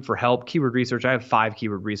YouTube for help, keyword research. I have 5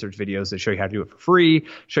 keyword research videos that show you how to do it for free,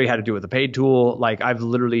 show you how to do it with a paid tool. Like I got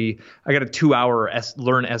a 2-hour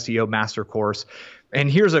Learn SEO master course. And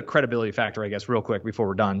here's a credibility factor, I guess, real quick before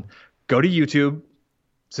we're done. Go to YouTube.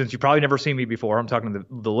 Since you've probably never seen me before, I'm talking to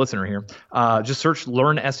the listener here. Just search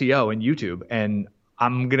Learn SEO in YouTube, and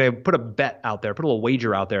I'm going to put a bet out there, put a little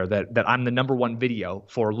wager out there that I'm the #1 video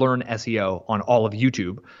for Learn SEO on all of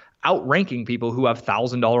YouTube, outranking people who have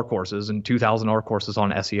 $1,000 courses and $2,000 courses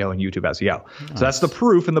on SEO and YouTube SEO. Nice. So that's the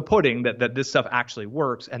proof in the pudding that this stuff actually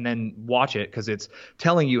works. And then watch it, because it's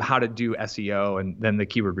telling you how to do SEO and then the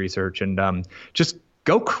keyword research, and just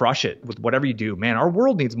go crush it with whatever you do. Man, our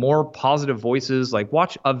world needs more positive voices. Like,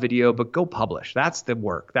 watch a video, but go publish. That's the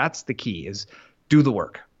work. That's the key, is do the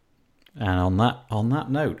work. And on that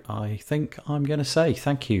note, I think I'm going to say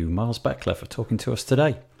thank you, Miles Beckler, for talking to us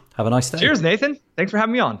today. Have a nice day. Cheers, Nathan. Thanks for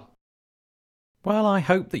having me on. Well, I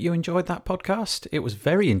hope that you enjoyed that podcast. It was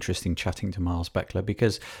very interesting chatting to Miles Beckler,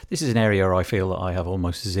 because this is an area I feel that I have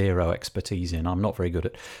almost zero expertise in. I'm not very good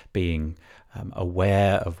at being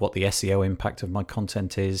aware of what the SEO impact of my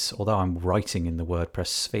content is. Although I'm writing in the WordPress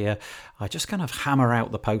sphere, I just kind of hammer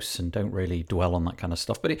out the posts and don't really dwell on that kind of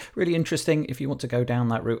stuff. But it's really interesting if you want to go down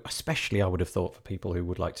that route, especially I would have thought for people who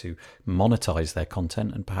would like to monetize their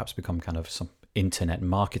content and perhaps become kind of some internet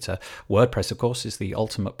marketer. WordPress, of course, is the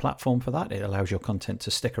ultimate platform for that. It allows your content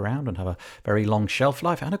to stick around and have a very long shelf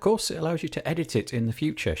life. And of course, it allows you to edit it in the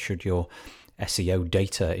future, should your SEO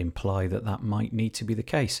data imply that might need to be the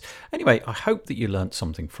case. Anyway, I hope that you learnt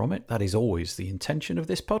something from it. That is always the intention of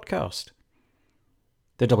this podcast.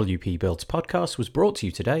 The WP Builds podcast was brought to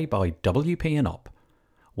you today by WP and Up.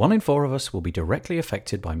 1 in 4 of us will be directly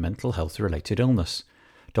affected by mental health related illness.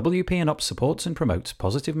 WP and Up supports and promotes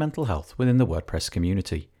positive mental health within the WordPress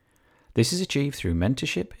community. This is achieved through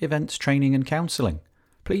mentorship, events, training and counselling.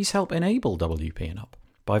 Please help enable WP and Up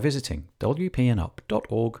by visiting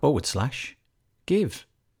wpandup.org/give.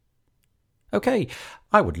 Okay,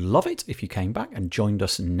 I would love it if you came back and joined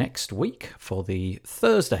us next week for the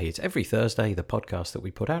Thursday. It's every Thursday, the podcast that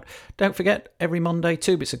we put out. Don't forget, every Monday,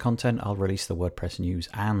 2 bits of content. I'll release the WordPress news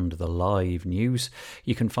and the live news.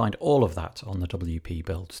 You can find all of that on the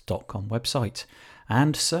wpbuilds.com website.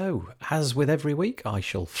 And so, as with every week, I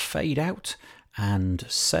shall fade out and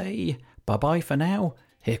say bye-bye for now.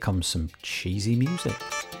 Here comes some cheesy music.